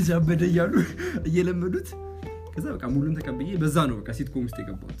ይሄ ልጅ አበደ እያሉ እየለመዱት ከዛ በቃ ሙሉን ተቀበየ በዛ ነው በቃ ሲትኮም ውስጥ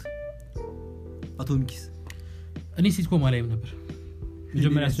የገባሁት አቶሚክስ እኔ ሲትኮም አላይም ነበር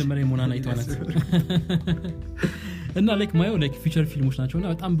መጀመሪያ ሞናና አይቷናት እና ላይክ ማየው ላይክ ፊቸር ፊልሞች ናቸውና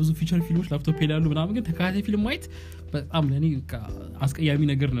በጣም ብዙ ፊቸር ፊልሞች ላፕቶፕ ላይ ያሉ ምናምን ግን ተካታይ ፊልም ማየት በጣም ለኔ በቃ አስቀያሚ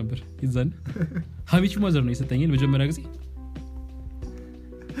ነገር ነበር ይዛን ሀቢቹ ማዘር ነው የሰጠኝ መጀመሪያ ጊዜ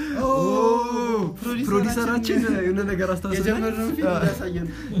ፕሮዲሰራችን የሆነ ነገር አስተዋሰነ የጀመረው ፊልም ያሳየን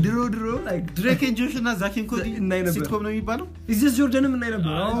ድሮ ላይክ ድሬክ ኤንድ ጆሽ እና ዛክ ኤንድ ኮዲ ሲትኮም ነው የሚባለው ኢዝስ ጆርዳንም እና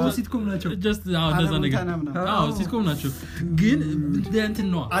ነበር ሲትኮም ናቸው ጀስት እንደዛ ነገር ሲትኮም ናቸው ግን እንትን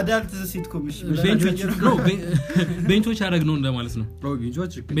ነው አዳልት ሲትኮም እሺ ቤንቾች ያደረግነው እንደማለት ነው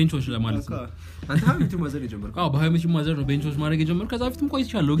ቤንቾች ለማለት ነው አንተ ሀቢቱ ማዘር የጀመርከው በሀቢቱ ማዘር ነው ቤንቾች ማድረግ የጀመርከው ከዛ በፊትም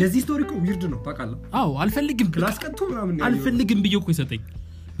ቆይቻለሁ የዚህ ስቶሪ እኮ ዊርድ ነው ታውቃለህ አልፈልግም ክላስ ቀጥቶ ምናምን አልፈልግም ብዬ እኮ ይሰጠኝ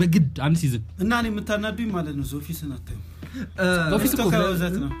በግድ አንድ ሲዝን እና እኔ የምታናዱኝ ማለት ነው ዞፊስን አታዩ ዶፊስ እኮ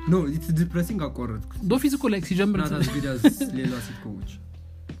ከወዛት ነው ኖ ኢትስ ዲፕሬሲንግ አቋረጥኩት ዶፊስ እኮ ላይክ ሲጀምር ናታስ ግዳስ ሌላ ሲትኮሞች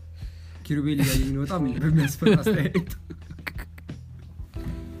ኪሩቤል ያየኝ ነው በጣም በሚያስፈራ አስተያየት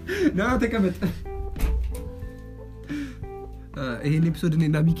ና ተቀመጥ ይሄን ኤፒሶድ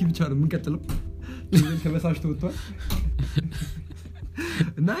እኔና ሚኪ ብቻ ነው የምንቀጥለው ተበሳሽቶ ወጥቷል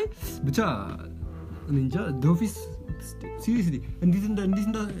እና ብቻ እንጃ ዶፊስ seriously እንዴት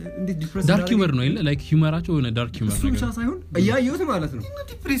ዲፕሬስ ዳርክ ሂመር ነው ላይክ ሂመራቸው የሆነ ዳርክ ሂመር ነው ብቻ ሳይሆን ያየሁት ማለት ነው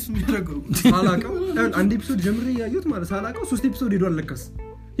ዲፕሬስ የሚያደርገው አላቀው አንድ ኤፒሶድ ጀምሬ ያየሁት ማለት ሳላቀው 3 ኤፒሶድ ሄዷል ለካስ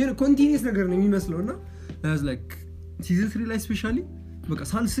የሆነ ኮንቲኒየስ ነገር ነው የሚመስለውና as like season 3 ላይ ስፔሻሊ በቃ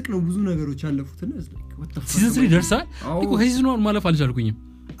ሳልስቅ ነው ብዙ ነገሮች ያለፉትና season 3 ደርሷል እኮ ከሲዝኑ ማለፍ አልቻልኩኝም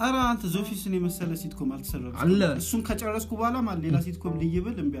አራ አንተ ዞፊስን የመሰለ ሲትኮም አልተሰራም አለ እሱን ከጨረስኩ በኋላ ማለት ሌላ ሲትኮም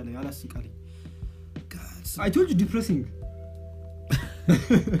ልይብል እንቢ አለ ያላስቃለኝ I told you depressing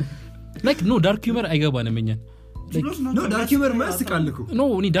like no dark humor አይገባንም እኛ no dark humor ማስቃልኩ no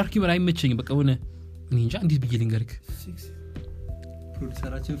እኔ dark humor አይመቸኝም በቃ ሆነ እኔ እንጃ እንዴት ብዬ ልንገርክ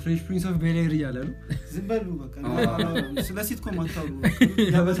ፕሮዲሰራችን ፍሬሽ ፕሪንስ ኦፍ ቤሌር እያለ ነው ዝም በሉ በቃ ስለ ሲትኮም አታውሩ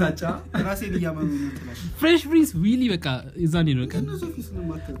ያበሳጫ ራሴን እያመኑ ነው ትላል ፍሬሽ ፕሪንስ ዊሊ በቃ እዛኔ ነው በቃ ዞፊስን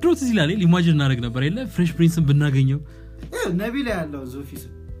ማታውሩ ድሮ ትዝ ይላል ኢማጂን እናደርግ ነበር የለ ፍሬሽ ፕሪንስን ብናገኘው ነቢላ ያለው ዞፊስ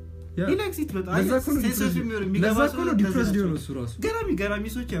ኢላክሲት በጣም ሴንሰስ የሚሆን የሚገባ ሰው ነው ዲፕረስ ዲሆን እሱ ራሱ ገራሚ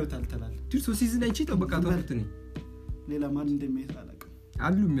ሰዎች ያዩታል ተላል ዲርሶ ሲዝን አይቼ ተበቃ ተፈትነኝ ሌላ ማን እንደሚያየው አላውቅም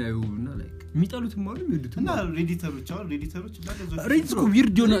አሉ የሚያዩና ላይክ የሚጣሉትም አሉ የሚወዱትም እና ሬዲተሮች ሬዲት እኮ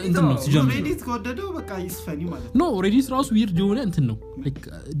ዊርድ የሆነ እንትን ነው ሲጀምር ሬዲት ከወደደው በቃ ይስፈኒ ማለት ነው ሬዲት ራሱ ዊርድ የሆነ እንትን ነው ላይክ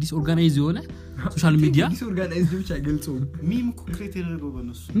ዲስኦርጋናይዝ የሆነ ሶሻል ሚዲያ ዲስኦርጋናይዝ ብቻ አይገልጸውም ሚም እኮ ክሬት ያደረገው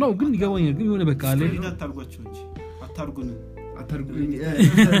በነሱ ነው ግን ይገባኛል ግን የሆነ በቃ አለ ሬዲት አታርጓቸው እንጂ አታርጉን አታርጉልኝ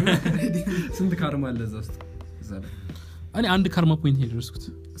ስንት ካርማ አለ እዛ ውስጥ እዛ ላይ እኔ አንድ ካርማ ፖይንት ሄድኩት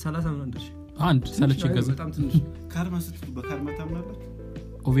 30 ምናምን ድርሽ አንድ ሰለች ገዛ በጣም ትንሽ ካርማ ስትሉ በካርማ ታምናላችሁ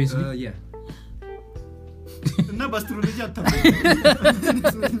ኦብቪየስሊ ያ እና በአስትሮሎጂ አታምኑ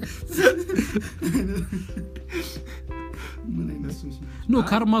ምን አይነት ሱስ ኖ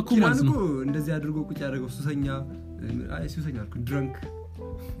ካርማ እኮ ማለት ነው እንደዚህ አድርጎ ቁጭ ያደረገው ሱሰኛ ሱሰኛ አልኩ ድራንክ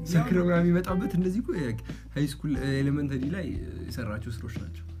ሰክረው የሚመጣበት እንደዚህ እኮ ሃይ ስኩል ኤሌመንተሪ ላይ የሰራቸው ስሮች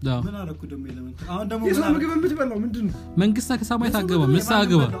ናቸው ምን አደረኩ ደግሞ ኤሌመንተሪ አሁን ደግሞ የሰው ምግብ የምትበላው ምንድነው መንግስት ከሰማይ ታገባ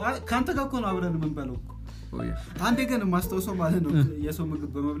ምሳገባ ካንተ ጋር እኮ ነው አብረን የምንበላው አንዴ ግን ማስተውሰው ማለት ነው የሰው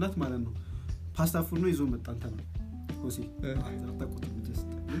ምግብ በመብላት ማለት ነው ፓስታ ፉርኖ ይዞ መጣ አንተ ነው ሆሲ አጣቁት ጀስት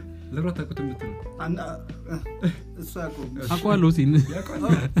ለብራት ታቁት የምትለው እሱ ያቆም አቋለው ሲን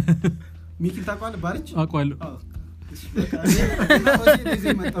ሚኪን ታቋል ባርች አቋለው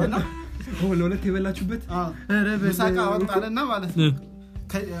ለሁለት የበላችሁበት ምሳቃ አወጣልና ማለት ነው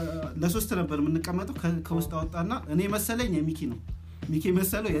ለሶስት ነበር የምንቀመጠው ከውስጥ አወጣና እኔ መሰለኝ የሚኪ ነው ሚኪ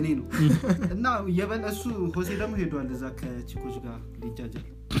መሰለው የኔ ነው እና የበለሱ ሆሴ ደግሞ ሄዷል እዛ ከቺኮች ጋር ሊጃጃል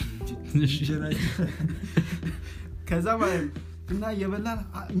ከዛ ማለት እና የበላን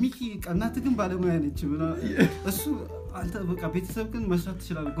ሚኪ ቀናት ግን ባለሙያ ነች ብላ እሱ አንተ በቃ ቤተሰብ ግን መስራት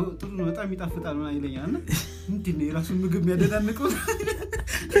ይችላል ጥሩ ነው በጣም ይጣፍጣል እና ይለኛል ምንድነው የራሱ ምግብ ያደናንቀው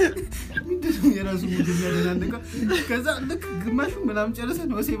ምንድነው የራሱ ምግብ ያደናንቀው ከዛ ልክ ግማሹ ምናምን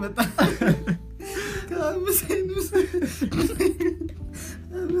ጨርሰን ሆሴ መጣ ከአምሰኝ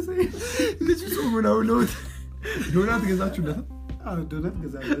ልጅ ጾም ነው ሎት ዶናት ገዛችሁለት ዶናት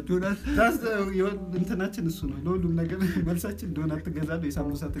ገዛለ ዶናት ታስ እንትናችን እሱ ነው ለሁሉም ነገር መልሳችን ዶናት ገዛለ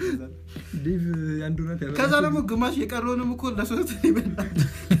የሳሙሳ ተገዛለ ዴቭ ያን ዶናት ያበላ ከዛ ደግሞ ግማሽ የቀረውንም እኮ ለሶስት ይበላል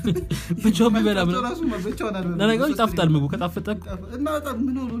ብቻውን ቢበላ ምን ራሱ ብቻውን አለ ለነገሩ ይጣፍጣል ምግቡ ከጣፈጠ እና በጣም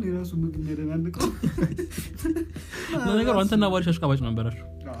ምን ሆኖ ነው የራሱ ምግብ ያደናንቀው ለነገሩ አንተና ባልሽ አሽቃባጭ ነበራችሁ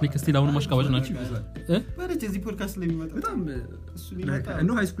ኔክስት ላውን ማሽቃባጭ ናችሁ ማለት እዚህ ፖድካስት ላይ የሚመጣ በጣም እሱ ሊመጣ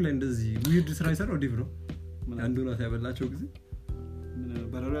ነው ሃይ ስኩል ላይ እንደዚህ ዊርድ ስራ ይሰራው ዴቭ ነው ያን ዶናት ያበላቸው ጊዜ ምን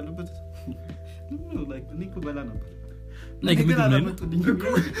በረሮ ያለበት ነው ላይክ ኒኮ በላ ነበር ላይክ ምግብ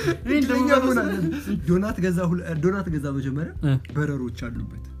ላይ ዶናት ገዛ መጀመሪያ በረሮች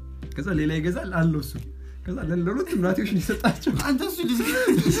አሉበት ከዛ ሌላ ይገዛል አለው እሱ ከዛ ለሎት ናቲዎችን ይሰጣቸው አንተ እሱ ልጅ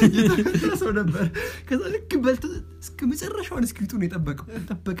ሰው ነበር ከዛ ልክ በልተ እስከ መጨረሻውን እስኪጡ ነው የጠበቀው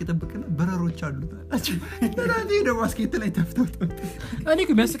ጠበቀና በረሮች አሉት አላችሁ ናቲ ደግሞ ባስኬት ላይ ተፍተው እኔ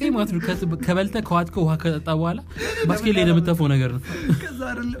ከሚያስቀኝ ማለት ነው ከበልተ ከዋጥከው ውሃ ከጠጣ በኋላ ባስኬት ላይ ለምትተፈው ነገር ነው ከዛ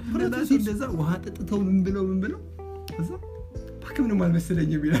አይደለም ናቲ እንደዛ ውሃ ጠጥተው ምን ብለው ከዛ ባክምንም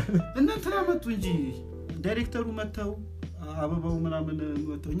አልመሰለኝም ይላል እናንተ አመጡ እንጂ ዳይሬክተሩ መተው አበባው ምናምን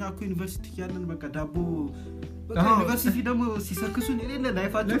ወጥተው እኛ እኮ ዩኒቨርሲቲ ያለን በቃ ዳቦ በቃ ዩኒቨርሲቲ ደግሞ ሲሰክሱን የሌለ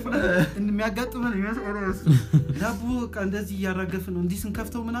ላይፋቸው የሚያጋጥመን ይመስላል ዳቦ በቃ እንደዚህ ያራገፈን ነው እንዲህ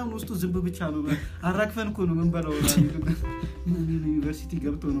ስንከፍተው ምናምን ውስጡ ዝንብ ብቻ ነው አራግፈን እኮ ነው ምን በለው ዩኒቨርሲቲ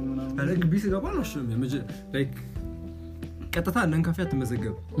ገብቶ ነው ምናምን አለግ ቢስ ገባል ነው ላይክ ቀጥታ እናን ካፌ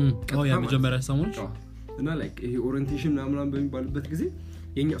አትመዘገብ ያ መጀመሪያ ሰሞኑን እና ላይክ ይሄ ኦሪንቴሽን ምናምን በሚባልበት ጊዜ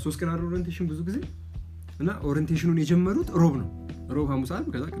የኛ 3 ቀን ኦሪንቴሽን ብዙ ጊዜ እና ኦሪንቴሽኑን የጀመሩት ሮብ ሐሙስ አርብ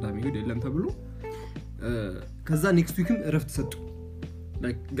ከዛ ቅዳሜ ሄደ የለም ተብሎ ከዛ ኔክስት ዊክም እረፍት ሰጡ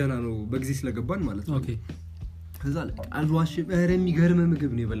ላይክ ገና ነው በጊዜ ስለገባን ማለት ነው ኦኬ ከዛ አልዋሽ በረም ይገርም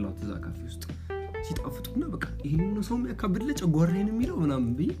ምግብ ነው የበላው ተዛ ካፌ ውስጥ ሲጣፍጡና በቃ ይሄን ነው ሰው ያካብድለ ጨጓራዬን የሚለው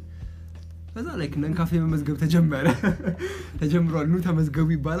ምናምን ብዬ ከዛ ላይክ ነን ካፌ መመዝገብ ተጀምሯል ነው ተመዝገቡ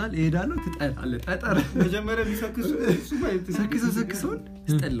ይባላል እሄዳለሁ ትጠላለህ ጠጠር መጀመሪያ ቢሰክሱ እሱ ማለት ሰክሰው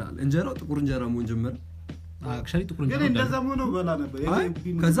ይስጠላል እንጀራው ጥቁር እንጀራ መሆን ጀመረ አክቹሊ ጥቁር ግን እንደዛ ሆኖ በላ ነበር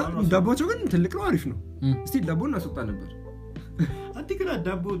ከዛ ዳቦቸው ግን ትልቅ ነው አሪፍ ነው እስቲ ዳቦና ሱጣ ነበር አዲግራ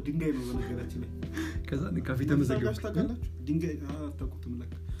ዳቦ ድንጋይ ነው በነገራችን ላይ ከዛ ካፌ ተመዘገቡ ታውቃላችሁ ድንጋይ አታውቁትም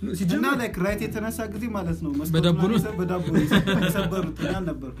ለካ እና ላይክ ራይት የተነሳ ጊዜ ማለት ነው በዳቦ ሰበሩት ያል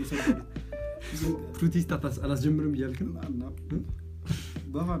ነበር የሰበሩት ፍሩቲስታ አላስጀምርም ይያልክ ነው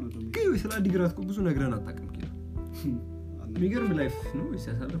ባባ ነው ደግሞ ግን ስለ አዲግራት ብዙ ነገርን አጣቀም የሚገርም ላይፍ ነው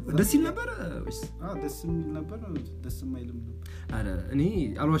ሲያሳልፍ ደስ ይል ነበር ወይስ ደስ ይል ነበር ደስ የማይልም ነበር አረ እኔ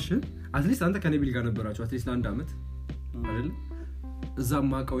አልዋሽም አትሊስት አንተ ከነቢል ጋር ነበራችሁ አትሊስት ለአንድ አመት አይደል እዛም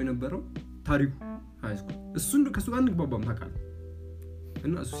ማቀው የነበረው ታሪኩ ሃይስኩል እሱን ከሱ ጋር እንግባባም ታውቃለህ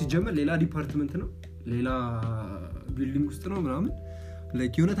እና እሱ ሲጀመር ሌላ ዲፓርትመንት ነው ሌላ ቢልዲንግ ውስጥ ነው ምናምን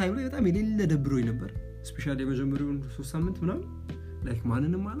ላይክ የሆነ ታይም ላይ በጣም የሌለ ደብሮኝ ነበር ስፔሻሊ የመጀመሪያውን 3 ሳምንት ምናምን ላይክ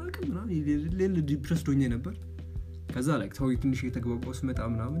ማንንም አላውቅም ምናምን የሌለ ዲፕረስድ ሆኜ ነበር ከዛ ላይክ ሰው ትንሽ የተግባባው ስመጣ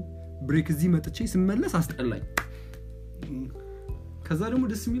ምናምን ብሬክ እዚህ መጥቼ ስመለስ አስጠላኝ ከዛ ደግሞ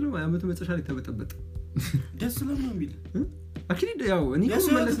ደስ የሚለው አመቱ መጨረሻ ላይ ተበጠበጠ ደስ ለምን ነው የሚል አክቹሊ ያው እኔ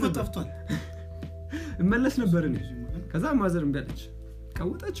መለስ ነበር እኔ ከዛ ማዘር እምቢ አለች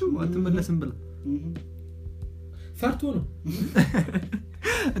ቀወጣችሁ አትመለስም ብላ ፈርቶ ነው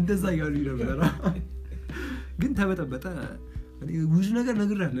እንደዛ ያሉ ነበር ግን ተበጠበጠ ብዙ ነገር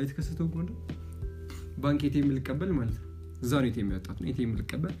ነግሬያለሁ የተከሰተው ጎንደር ባንክ ኤቲኤም ልቀበል ማለት ነው እዛ ነው ኤቲኤም ያወጣት ነው ኤቲኤም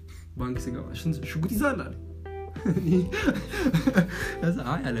ልቀበል ባንክ ስገባ ሽጉጥ ይዛል አለ ከዛ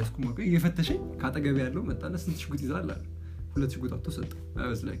አይ አለስኩም እኮ እየፈተሸኝ ካጠገብ ያለው መጣና ስንት ሽጉጥ ይዛል አለ 2 ሽጉጥ አውጥቶ ሰጠ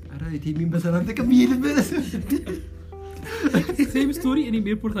አይወስ ላይክ አረ ኤቲኤም በሰላም ተቀብዬ ልበለስ ሴም ስቶሪ እኔ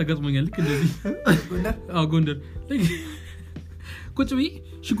ኤርፖርት አጋጥሞኛል ልክ እንደዚህ ጎንደር ቁጭ ብዬ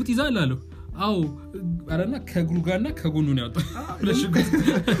ሽጉጥ ይዛል አለው አው አረና ከእግሩ ጋርና ከጎኑ ነው ያወጣው ለሽጉጥ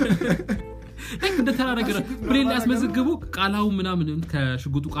እንደ ተራረገረ ፕሌን ላይ አስመዘግቡ ቃላው ምናምን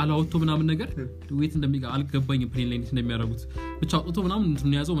ከሽጉጡ ቃላው ወጥቶ ምናምን ነገር ወይት እንደሚጋ አልገባኝ ፕሌን ላይ እንደሚያደርጉት ብቻ አውጥቶ ምናምን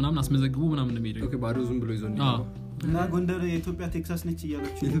እንትን ያዘው ምናምን አስመዘግቡ ምናምን እንደሚሄደው ኦኬ ባዶ ዝም ብሎ ይዞ እና ጎንደር የኢትዮጵያ ቴክሳስ ነች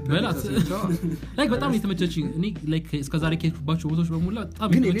እያለች በላት ላይክ በጣም የተመቸችኝ እኔ ላይክ እስከዛሬ ከሄድኩባቸው ቦታዎች በሙሉ በጣም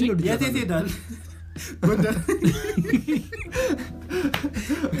ግን የተመቸኝ የት ሄዳል ጎንደር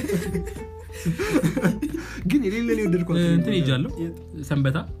ግን የሌለ ነው ወደድኩት እንትን ሄጃለሁ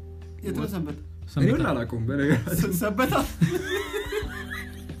ሰንበታ የተሰንበት እኔ ወላ አላውቀውም በነገራችን ሰንበታ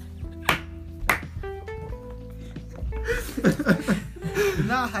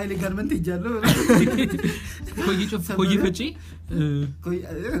እና ኃይሌ ጋርመንት ሄጃለሁ ኮይ ፈጪ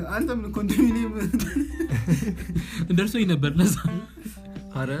አንተም ኮንዶሚኒየም እንደርሶኝ ነበር ለዛ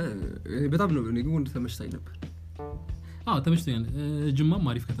አረ በጣም ነው እኔ ግን ተመችቶኝ ነበር ተመችቶኛል ጅማም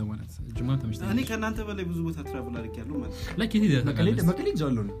አሪፍ ከተማ ናት ጅማም ተመችቶኛል እኔ ከናንተ በላይ ብዙ ቦታ ትራቭል አድርጌያለሁ ማለት ላይክ የት ሄደ መቀሌ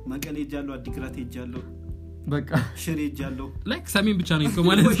ጃለው ነው መቀሌ ሄጃለሁ አዲግራት ሄጃለሁ በቃ ሽሬ ሄጃለሁ ላይክ ሰሜን ብቻ ነው እኮ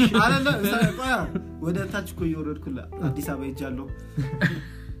ማለት አይደለ ወደ ታች እኮ እየወረድኩላ አዲስ አበባ ሄጃለሁ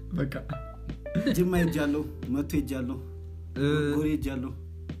በቃ ጅማ ሄጃለሁ መቶ ሄጃለሁ ጎሬ ሄጃለሁ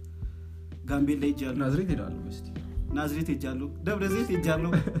ጋምቤላ ሄጃለሁ ናዝሬት ሄጃለሁ ደብረ ዘይት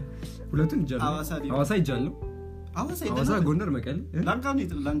ሄጃለሁ ሁለቱን ሄጃለሁ ሐዋሳ ሄጃለሁ ሐዋሳ ጎንደር መቀሌ ላንጋኖ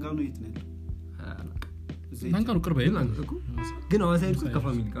የት ነው ላንጋኖ ቅርብ አይደል ግን ሐዋሳ ሄድኩ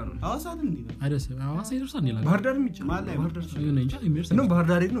ከፋሚሊ ጋር ነው ሐዋሳ እንዴ ነው አይደስ ሐዋሳ ይደርሳል ይላል ባህር ዳርም ይቻላል ማለት ባህር ዳር ይሁን እንጂ ኢሚርስ ነው ባህር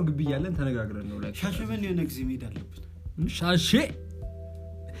ዳር ነው ግቢ ያለን ተነጋግረን ነው ላይ ሻሸመኔ የሆነ ጊዜ መሄድ አለብን ሻሼ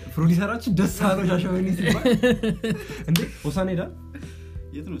ፕሮዲሰራችን ደስ አለው ሻሸመኔ ሲባል እንዴ ሆሳና ሄዳል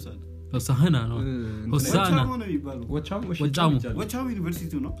የት ነው ሳለ ሆሳና ነው ሆሳና ነው የሚባለው ወቻሙ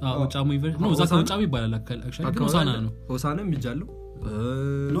ዩኒቨርሲቲ ነው ወቻሙ ዩኒቨርሲቲ ነው ዛካ ወቻሙ ይባላል አክቹዋሊ ግን ሆሳና ነው ሆሳናም ይጃለው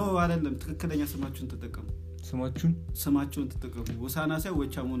ኖ አይደለም ትክክለኛ ስማችሁን ተጠቀሙ ሆሳና ሳይሆን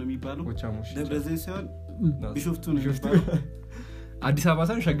ወቻሙ ነው የሚባለው ደብረ ዘይት ሳይሆን ቢሾፍቱ ነው የሚባለው አዲስ አበባ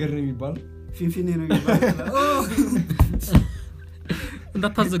ሳይሆን ሸገር ነው የሚባለው ፊንፊኔ ነው የሚባለው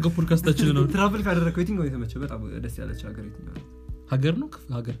እንዳታዘገው ፖድካስታችን ነው ትራቭል ካደረከው የትኛው የተመቸ በጣም ደስ ያለች ሀገር የትኛው ሀገር ነው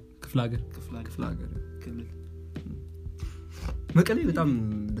ክፍለ ሀገር ክልል መቀሌ በጣም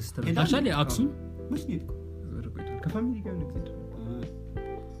ደስ ተመቸ አሻሊ አክሱም መች ነው ከፋሚሊ ጋር ነው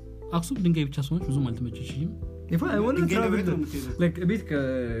አክሱም ድንጋይ ብቻ ሰዎች ብዙም አልተመቸኝም ቤት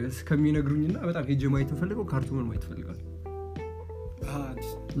ከሚነግሩኝና በጣም ሄጄ ማየት ፈልገው ካርቱምን ማየት ፈልጋለሁ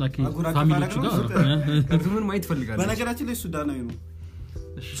ፋሚሊዎቹ ጋር ካርቱምን ማየት ፈልጋለሁ በነገራችን ላይ ሱዳናዊ ነው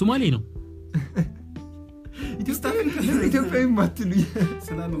ሶማሌ ነው ኢትዮጵያዊ ማትሉኝ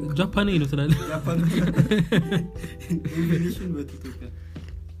ጃፓናዊ ነው ትላለህ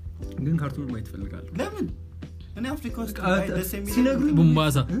ግን ካርቱምን ማየት ፈልጋለሁ ለምን እኔ አፍሪካ ውስጥ ደስ የሚል ሲነግሩኝ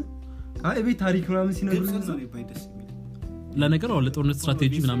ቡምባሳ ቤት ታሪክ ምናምን ሲነግሩኝ ነው ደስ የሚል ለነገር አለ ጦርነት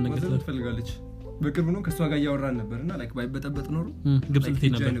ስትራቴጂ ምናምን ነገር ትፈልጋለች በቅርቡ ነው ከሷ ጋር ያወራን ነበርና ላይክ ባይበጠበጥ ኖሮ ግብጽ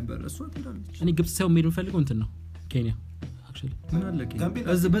ልትሄድ ነበር እሷ ትላለች እኔ ግብጽ ሳይሆን መሄድ ፈልገው እንትን ነው ኬንያ አክቹዋሊ ምን አለ ኬንያ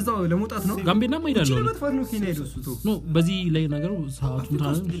በዛው ለመውጣት ነው ጋምቤላ ማይዳለው ለመጥፋት ነው ኬንያ ሄዶ እሱ ኖ በዚህ ላይ ነገሩ ሰዓቱን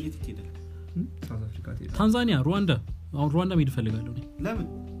ታንዛኒያ ሩዋንዳ አሁን ሩዋንዳ መሄድ ፈልጋለሁ እኔ ለምን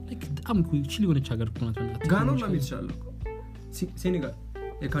በጣም ቺሊ የሆነች ሀገር ናት ጋና ነው የሚቻለው ሴኔጋል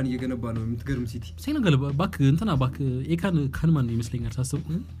ኤካን እየገነባ ነው የምትገርም ሲቲ ሴኔጋል ባክ እንትና ባክ ኤካን ካንማን ይመስለኛል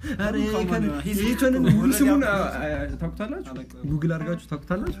ሳስበው አረ ኤካን ይሄንን ሙሉ ስሙን ታውቁታላችሁ ጉግል አድርጋችሁ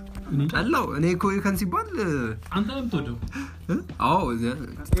ታውቁታላችሁ አላው እኔ እኮ ኤካን ሲባል አንተ ለምን ተወደው አዎ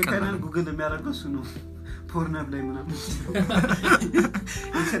ኤካን ጉግል የሚያደርገው እሱ ነው ፖርናብ ላይ ምናምን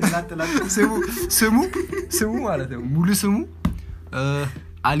ስሙ ማለት ነው ሙሉ ስሙ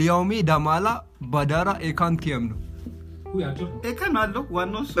አሊያውሜ ዳማላ ባዳራ ኤካን ቲያም ነው ኤካን አለው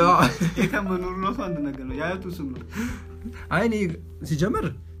ዋናው እሱ ኤካን መኖር ነው አንድ ነገር ነው ያያቱ ስም ነው አይኔ ሲጀምር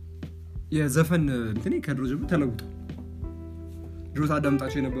የዘፈን እንትኔ ከድሮ ጀምሮ ተለውጦ ድሮ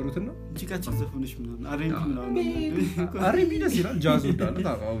ታዳምጣቸው የነበሩትና ጂካችን ዘፈኖች ምናምን አሬንቢ ደስ ይላል ጃዝ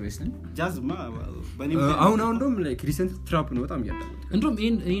ወዳለው ኦብቪየስሊ ጃዝማ በኔ አሁን ደግሞ ላይክ ሪሰንት ትራፕ ነው በጣም ያዳምጣ እንደውም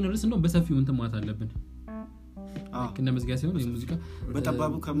ይሄን ርዕስ እንደውም በሰፊው እንትን ማለት አለብን እንደ መዝጊያ ሲሆን የሙዚቃ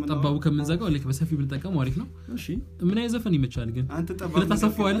ጠባቡ ከምንዘጋው ልክ በሰፊው ብንጠቀም አሪፍ ነው እሺ ምን አይዘፈን ይመቻል ግን አንተ ጠባቡ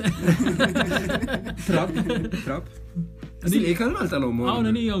ለታሰፈዋል ትራፕ እዚህ ኤካን አልጠላውም አሁን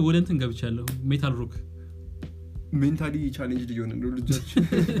እኔ ያው ወደ እንትን ገብቻለሁ ሜታል ሮክ ሜንታሊ ቻሌንጅ ሊሆን ነው ልጆች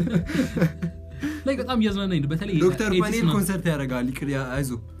ላይ በጣም ያዝናናኝ ነው በተለይ ዶክተር ፓኔል ኮንሰርት ያደርጋል ይቅር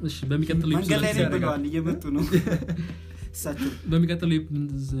አይዞ እሺ በሚቀጥለው መንገድ ላይ ብለዋል እየመጡ ነው እሳቸው በሚቀጥለው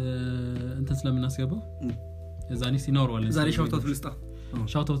እንትን ስለምናስገባው እዛኔ ሲኖርዋለን ዛሬ ሻውት ልስጣ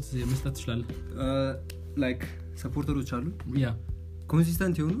ሻውት መስጠት ትችላለህ ላይክ ሰፖርተሮች አሉ ያ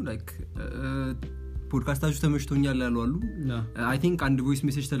ኮንሲስተንት የሆኑ ላይክ ፖድካስታችሁ ተመችቶኛል ያሉ አሉ አይ ቲንክ አንድ ቮይስ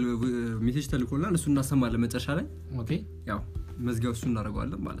ሜሴጅ ተልኮልናል እሱን እናሰማለን መጨረሻ ላይ ኦኬ ያው መዝጊያው እሱን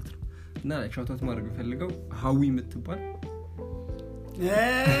እናደርገዋለን ማለት ነው እና ላይክ ሻውት አውት ማድረግ ፈልገው ሀዊ የምትባል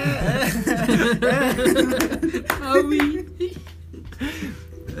ሀዊ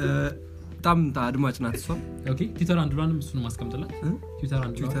በጣም አድማጭ ናት እሷ ኦኬ ትዊተር አንዱንም እሱን ማስቀምጥላት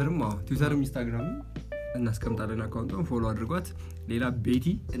ትዊተርም ኢንስታግራምም እናስቀምጣለን አካውንቱን ፎሎ አድርጓት ሌላ ቤቲ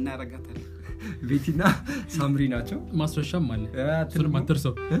እናረጋታለን ቤቲና ሳምሪ ናቸው ማስረሻም አለ እሱን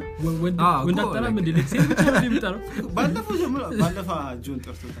ማተርሰው ወንዳጠራ ምን ዲሌክስ ብቻ ነው የሚጠራው ባለፈው ጆን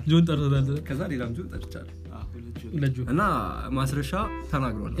ጠርቶታል ከዛ ሌላም ጆን ጠርቻለሁ ለጁ እና ማስረሻ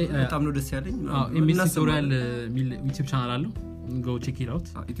ተናግሯል በጣም ነው ደስ ያለኝ ኤምኤስ ቱቶሪያል ሚል ዩቲዩብ ቻናል አለው go check it out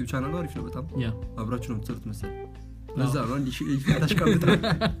ዩቲዩብ ቻናሉ አሪፍ ነው በጣም ያ አብራችሁ ነው የምትሰሩት መሰለኝ ለዛ ነው እንዲህ ታሽቃብጣ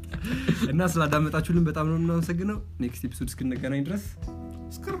እና ስላዳመጣችሁልን በጣም ነው የምናመሰግነው ኔክስት ኤፒሶድ እስክንገናኝ ድረስ